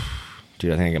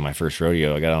 Dude, I think I got my first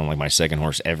rodeo. I got on like my second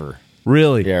horse ever.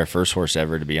 Really? Yeah, our first horse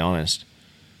ever, to be honest.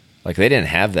 Like they didn't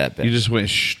have that back. You just went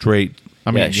straight. I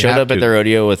mean, showed up at the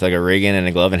rodeo with like a rigging and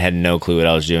a glove and had no clue what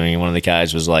I was doing. And one of the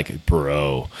guys was like,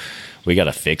 "Bro, we got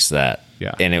to fix that."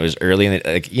 Yeah. And it was early in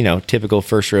the, typical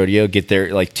first rodeo. Get there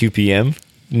at like 2 p.m.,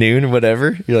 noon,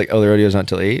 whatever. You're like, "Oh, the rodeo's not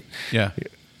till 8." Yeah.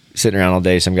 Sitting around all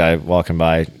day, some guy walking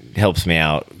by helps me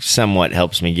out, somewhat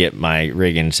helps me get my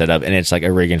rigging set up, and it's like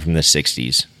a rigging from the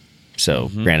 60s. So,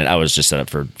 granted, I was just set up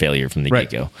for failure from the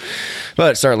get-go.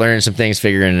 But start learning some things,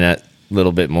 figuring that a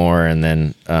little bit more, and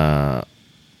then,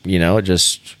 it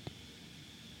just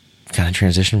kind of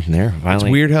transitioned from there. Finally.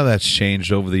 It's weird how that's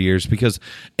changed over the years because,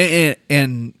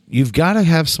 and you've got to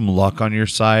have some luck on your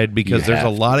side because there's a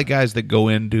lot of guys that go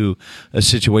into a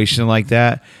situation like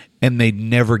that and they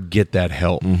never get that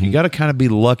help. You got to kind of be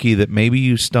lucky that maybe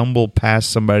you stumble past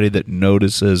somebody that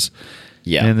notices.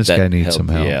 Yeah, and this guy needs some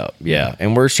help. Yeah.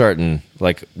 And we're starting,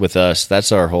 like with us,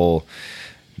 that's our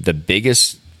the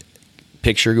biggest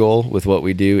picture goal with what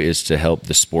we do is to help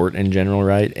the sport in general,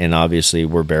 right? And obviously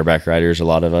we're bareback riders, a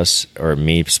lot of us, or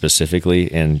me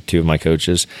specifically, and 2 of my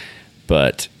coaches,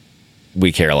 but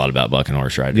we care a lot about buck and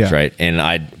horse riders, right?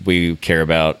 And we care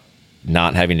about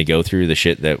not having to go through the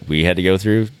shit that we had to go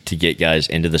through to get guys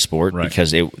into the sport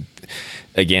because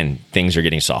things are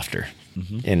getting softer.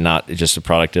 And not just a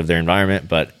product of their environment,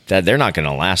 but that they're not going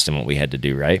to last in what we had to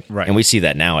do, right? And we see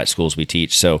that now at schools we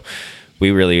teach. So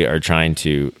we really are trying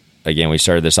to, again, we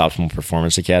started this Optimal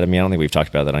Performance Academy. I don't think we've talked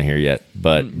about that on here yet,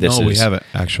 but we haven't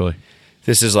actually.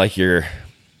 This is like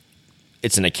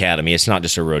it's an academy. It's not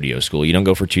just a rodeo school. You don't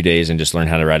go for 2 days and just learn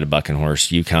how to ride a bucking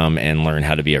horse. You come and learn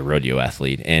how to be a rodeo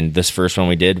athlete. And this first one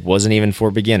we did wasn't even for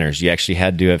beginners. You actually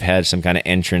had to have had some kind of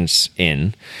entrance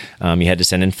in. You had to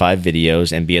send in 5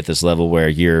 videos and be at this level where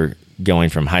you're going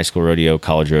from high school rodeo,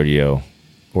 college rodeo,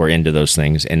 or into those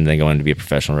things, and then going to be a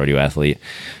professional rodeo athlete.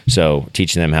 So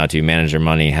teaching them how to manage their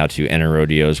money, how to enter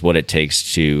rodeos, what it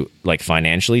takes to, like,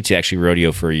 financially to actually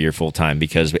rodeo for a year full time,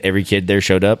 because every kid there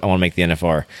showed up, I want to make the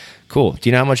NFR. Cool. Do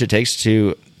you know how much it takes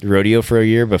to rodeo for a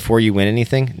year before you win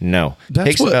anything? No. It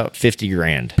takes about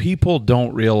 $50,000. People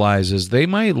don't realize is they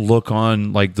might look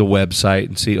on like the website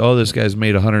and see, oh, this guy's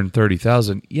made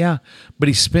 130,000. Yeah, but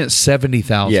he spent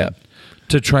 70,000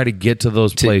 to try to get to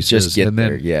those places. Just get and then,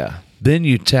 there, yeah. Then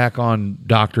you tack on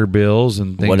doctor bills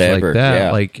and things Whatever, like that.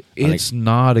 yeah. Like, it's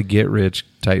not a get-rich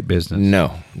type business.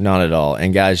 No, not at all.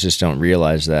 And guys just don't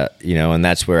realize that, and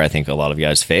that's where I think a lot of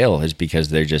guys fail, is because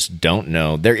they just don't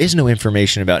know. There is no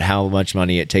information about how much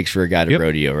money it takes for a guy to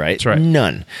rodeo, right? That's right.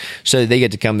 None. So they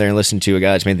get to come there and listen to a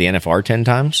guy that's made the NFR 10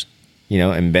 times,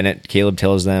 and Caleb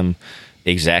tells them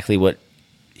exactly what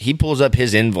he pulls up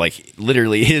his like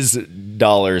literally his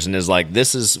dollars and is like,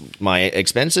 this is my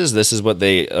expenses. This is what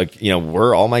they,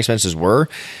 were. All my expenses were.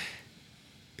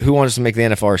 Who wants to make the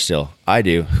NFR still? I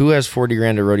do. Who has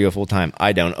 $40,000 to rodeo full time?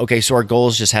 I don't. Okay, so our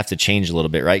goals just have to change a little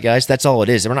bit, right, guys? That's all it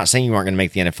is. We're not saying you aren't going to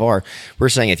make the NFR. We're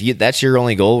saying if that's your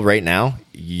only goal right now,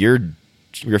 you're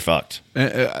fucked.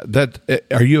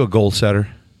 Are you a goal setter?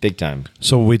 Big time.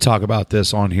 So we talk about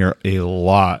this on here a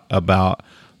lot about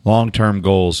long-term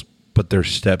goals, but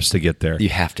there's steps to get there. You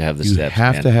have to have the steps. You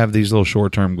have to have these little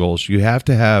short-term goals. You have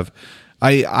to have.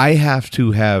 I have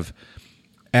to have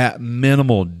at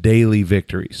minimal daily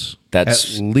victories.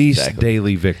 That's at least exactly.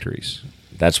 daily victories.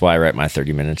 That's why I write my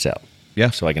 30 minutes out.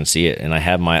 Yeah, so I can see it, and I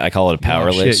have I call it a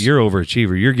power list. Shit, you're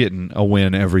overachiever. You're getting a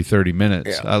win every 30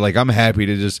 minutes. Yeah. I'm happy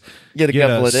to just get a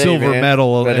couple of days, silver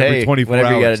medal but every 24 whatever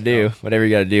hours. Whatever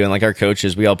you got to do. And like our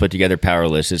coaches, we all put together power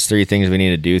lists. It's 3 things we need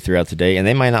to do throughout the day, and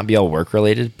they might not be all work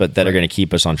related, but that are going to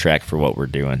keep us on track for what we're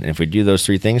doing. And if we do those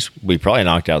 3 things, we probably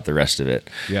knocked out the rest of it.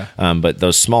 Yeah. But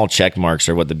those small check marks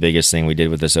are what the biggest thing we did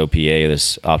with this OPA,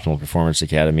 this Optimal Performance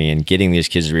Academy, and getting these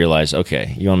kids to realize,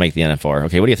 okay, you want to make the NFR.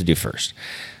 Okay, what do you have to do first?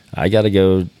 I got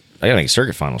to make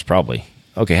circuit finals, probably.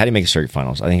 Okay, how do you make the circuit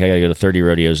finals? I think I got to go to 30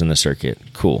 rodeos in the circuit.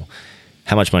 Cool.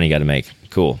 How much money you got to make?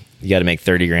 Cool. You got to make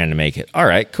 $30,000 to make it. All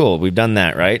right, cool. We've done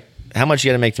that, right? How much you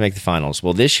got to make the finals?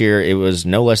 Well, this year it was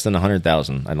no less than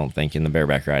 100,000, I don't think, in the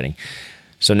bareback riding.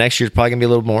 So next year's probably going to be a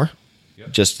little more,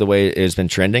 just the way it's been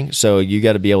trending. So you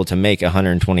got to be able to make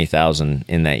 120,000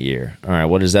 in that year. All right,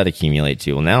 what does that accumulate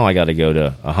to? Well, now I got to go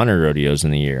to 100 rodeos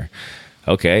in the year.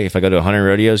 Okay, if I go to 100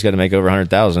 rodeos, got to make over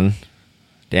 100,000.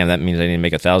 Damn, that means I need to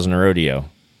make 1,000 a rodeo.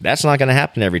 That's not going to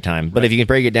happen every time. But if you can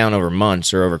break it down over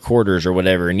months or over quarters or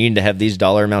whatever, and you need to have these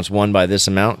dollar amounts won by this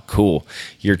amount, cool.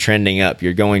 You're trending up.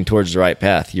 You're going towards the right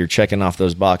path. You're checking off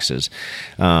those boxes.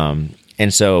 And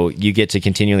so you get to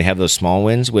continually have those small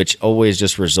wins, which always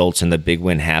just results in the big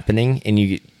win happening.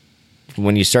 And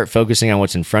when you start focusing on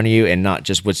what's in front of you and not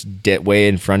just what's way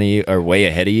in front of you or way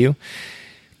ahead of you,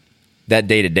 that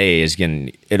day-to-day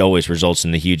it always results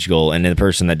in the huge goal. And the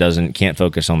person that can't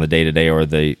focus on the day-to-day or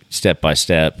the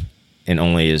step-by-step and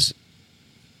only is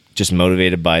just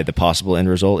motivated by the possible end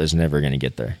result is never going to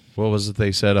get there. What was it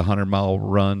they said? 100-mile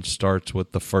run starts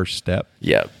with the first step.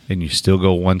 Yeah. And you still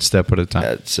go one step at a time.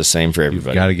 It's the same for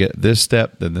everybody. You've got to get this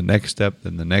step, then the next step,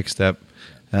 then the next step.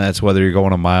 And that's whether you're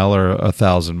going a mile or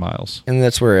 1,000 miles. And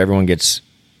that's where everyone deals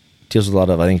with a lot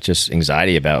of, I think, just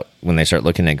anxiety about when they start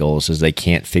looking at goals is they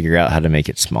can't figure out how to make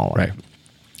it smaller. Right.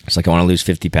 It's like, I want to lose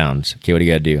 50 pounds. Okay, what do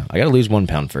you got to do? I got to lose 1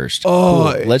 pound first.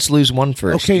 Oh, cool. Let's lose 1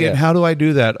 first. Okay, and how do I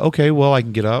do that? Okay, well, I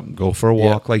can get up, go for a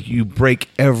walk. Like, you break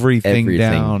everything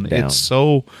down. It's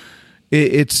so,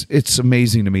 it's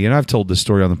amazing to me. And I've told this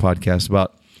story on the podcast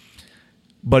about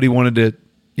Buddy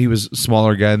he was a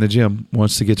smaller guy in the gym,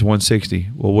 wants to get to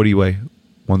 160. Well, what do you weigh?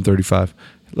 135.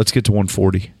 Let's get to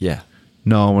 140. Yeah.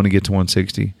 No, I want to get to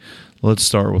 160. Let's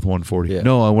start with 140. Yeah.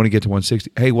 No, I want to get to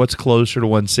 160. Hey, what's closer to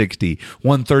 160?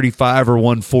 135 or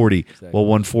 140? Exactly. Well,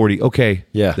 140. Okay.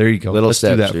 Yeah. There you go. Let's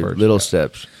do that dude. first. Little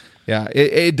steps. Yeah,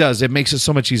 it does. It makes it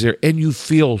so much easier, and you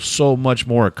feel so much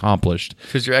more accomplished.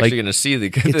 Because you're actually going to see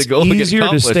the it's goal. It's easier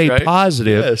to stay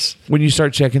positive when you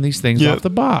start checking these things off the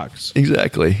box.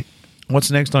 Exactly. What's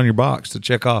next on your box to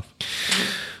check off?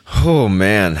 Oh,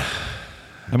 man.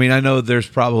 I mean, I know there's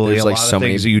probably a lot of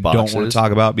things that you don't want to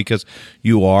talk about because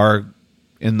you are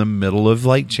in the middle of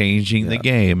changing the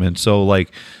game. And so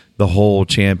the whole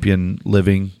Champion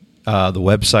Living, the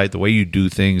website, the way you do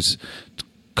things,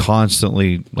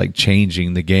 constantly like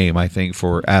changing the game, I think,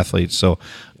 for athletes. So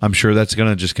I'm sure that's going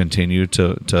to just continue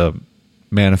to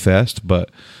manifest. But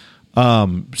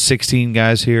 16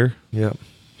 guys here. Yep.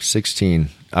 16.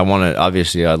 I'd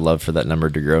love for that number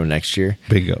to grow next year.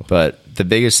 Bingo. But the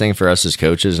biggest thing for us as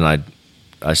coaches, and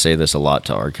I say this a lot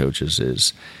to our coaches,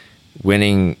 is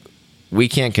winning. We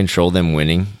can't control them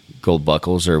winning gold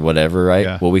buckles or whatever, right?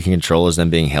 Yeah. What we can control is them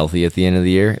being healthy at the end of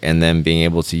the year and then being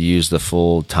able to use the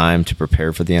full time to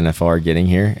prepare for the NFR getting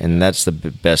here. And that's the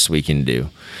best we can do.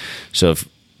 So if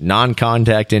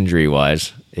non-contact injury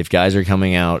wise, if guys are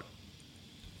coming out,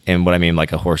 and what I mean,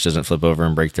 like a horse doesn't flip over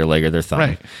and break their leg or their thumb,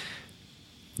 Right.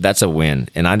 that's a win.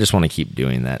 And I just want to keep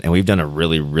doing that. And we've done a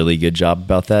really, really good job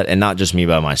about that. And not just me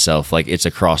by myself. Like, it's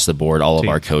across the board. All of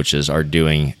our coaches are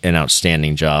doing an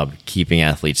outstanding job keeping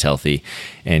athletes healthy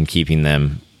and keeping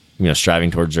them,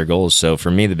 striving towards their goals. So for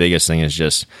me, the biggest thing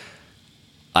is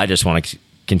I just want to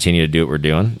continue to do what we're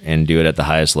doing and do it at the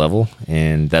highest level.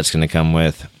 And that's going to come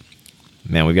with,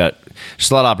 man, we've got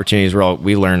just a lot of opportunities.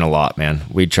 We learn a lot, man.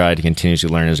 We try to continuously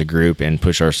learn as a group and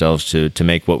push ourselves to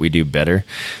make what we do better.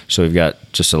 So we've got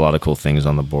just a lot of cool things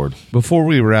on the board. Before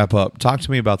we wrap up, talk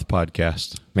to me about the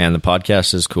podcast. Man, the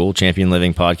podcast is cool. Champion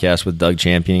Living Podcast with Doug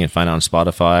Champion. You can find it on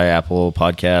Spotify, Apple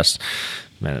Podcasts,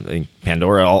 man,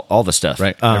 Pandora, all the stuff.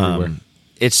 Right, everywhere.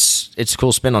 It's a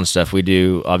cool spin on stuff. We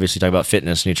do obviously talk about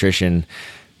fitness, nutrition,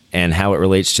 and how it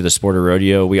relates to the sport of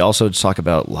rodeo. We also talk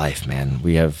about life, man.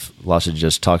 We have lots of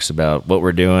just talks about what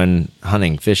we're doing,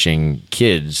 hunting, fishing,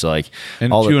 kids, like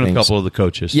And all you the and things. a couple of the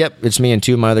coaches. Yep, it's me and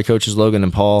two of my other coaches, Logan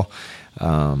and Paul.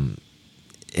 And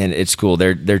it's cool.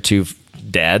 They're two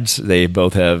dads. They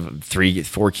both have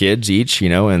 3-4 kids each,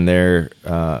 and they're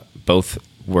both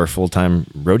were full-time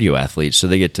rodeo athletes, so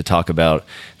they get to talk about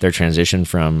their transition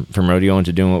from rodeo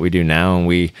into doing what we do now. And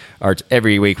we are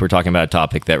every week we're talking about a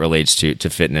topic that relates to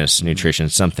fitness, nutrition,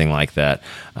 something like that.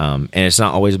 And it's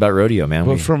not always about rodeo, man.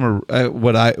 But from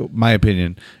my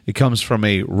opinion, it comes from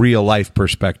a real life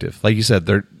perspective. Like you said,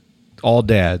 they're all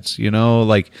dads,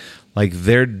 like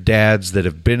they're dads that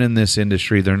have been in this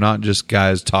industry. They're not just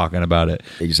guys talking about it.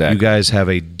 Exactly. You guys have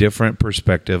a different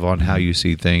perspective on how you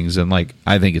see things, and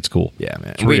I think it's cool. Yeah,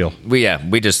 man. It's real.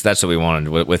 We just, that's what we wanted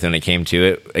with when it came to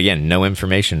it. Again, no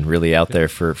information really out there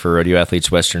for rodeo athletes,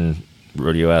 Western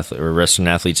rodeo athlete or Western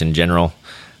athletes in general.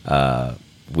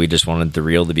 We just wanted the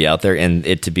real to be out there and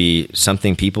it to be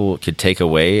something people could take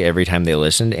away every time they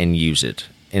listened and use it.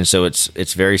 And so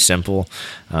it's very simple.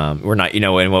 We're not,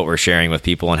 in what we're sharing with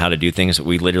people and how to do things,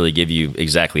 we literally give you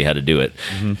exactly how to do it.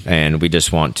 Mm-hmm. And we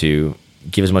just want to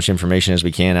give as much information as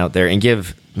we can out there and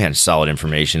give, solid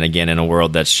information. Again, in a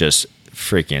world that's just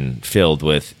freaking filled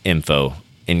with info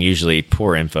and usually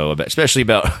poor info, especially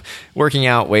about working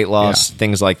out, weight loss,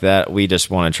 things like that. We just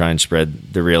want to try and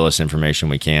spread the realest information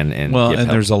we can. And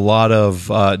there's a lot of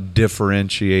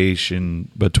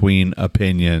differentiation between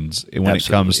opinions when it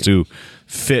comes to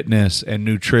fitness and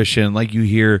nutrition. Like, you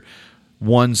hear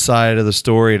one side of the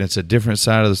story and it's a different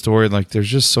side of the story. Like, there's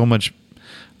just so much,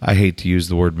 I hate to use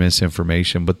the word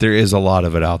misinformation, but there is a lot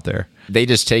of it out there. They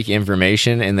just take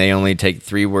information and they only take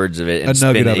 3 words of it and A spin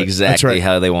nugget it of it. exactly That's right.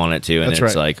 how they want it to. And That's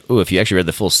it's right. like, if you actually read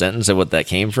the full sentence of what that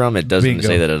came from, it doesn't Bingo.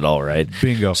 say that at all, right?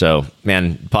 Bingo. So,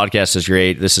 man, podcast is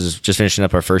great. This is just finishing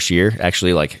up our first year.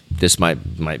 Actually, this might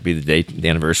be the date, the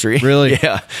anniversary. Really?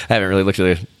 Yeah. I haven't really looked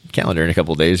at the calendar in a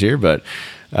couple of days here, but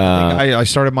I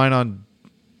started mine on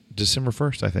December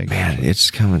 1st, I think. man,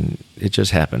 it's coming. It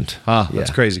just happened.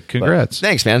 That's crazy. Congrats. But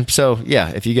thanks, man. So,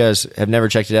 if you guys have never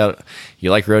checked it out,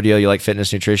 you like rodeo, you like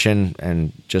fitness, nutrition,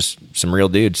 and just some real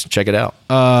dudes, check it out.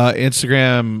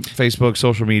 Instagram, Facebook,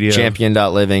 social media.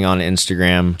 Champion.living on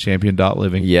Instagram.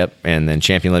 Champion.living. Yep. And then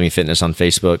Champion Living Fitness on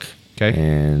Facebook. Okay.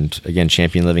 And again,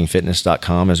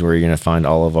 championlivingfitness.com is where you're going to find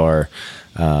all of our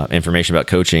information about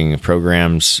coaching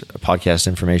programs. Podcast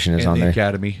information is And on the there.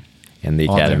 Academy. And the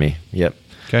on Academy. Yep.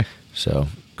 Okay. So,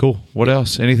 Cool. What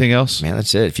else? Anything else? man,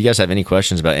 that's it. If you guys have any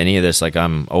questions about any of this,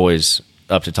 I'm always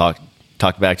up to talk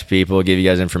back to people, give you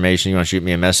guys information. You want to shoot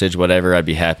me a message, whatever, I'd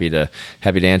be happy to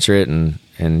answer it and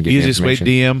give Easiest you way, information.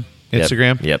 DM,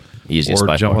 Instagram? Yep. Easiest Or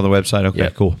by jump far. on the website. Okay,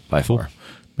 Yep, cool. by Cool. far.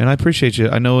 Man, I appreciate you.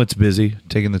 I know it's busy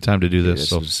taking the time to do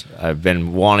this. I've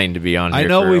been wanting to be on here I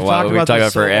know for we've a while. talked about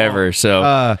this so forever. long.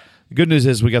 So good news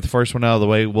is we got the first one out of the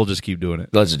way. We'll just keep doing it.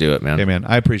 let's do it, man. Okay, man.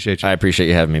 I appreciate you. I appreciate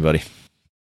you having me, buddy.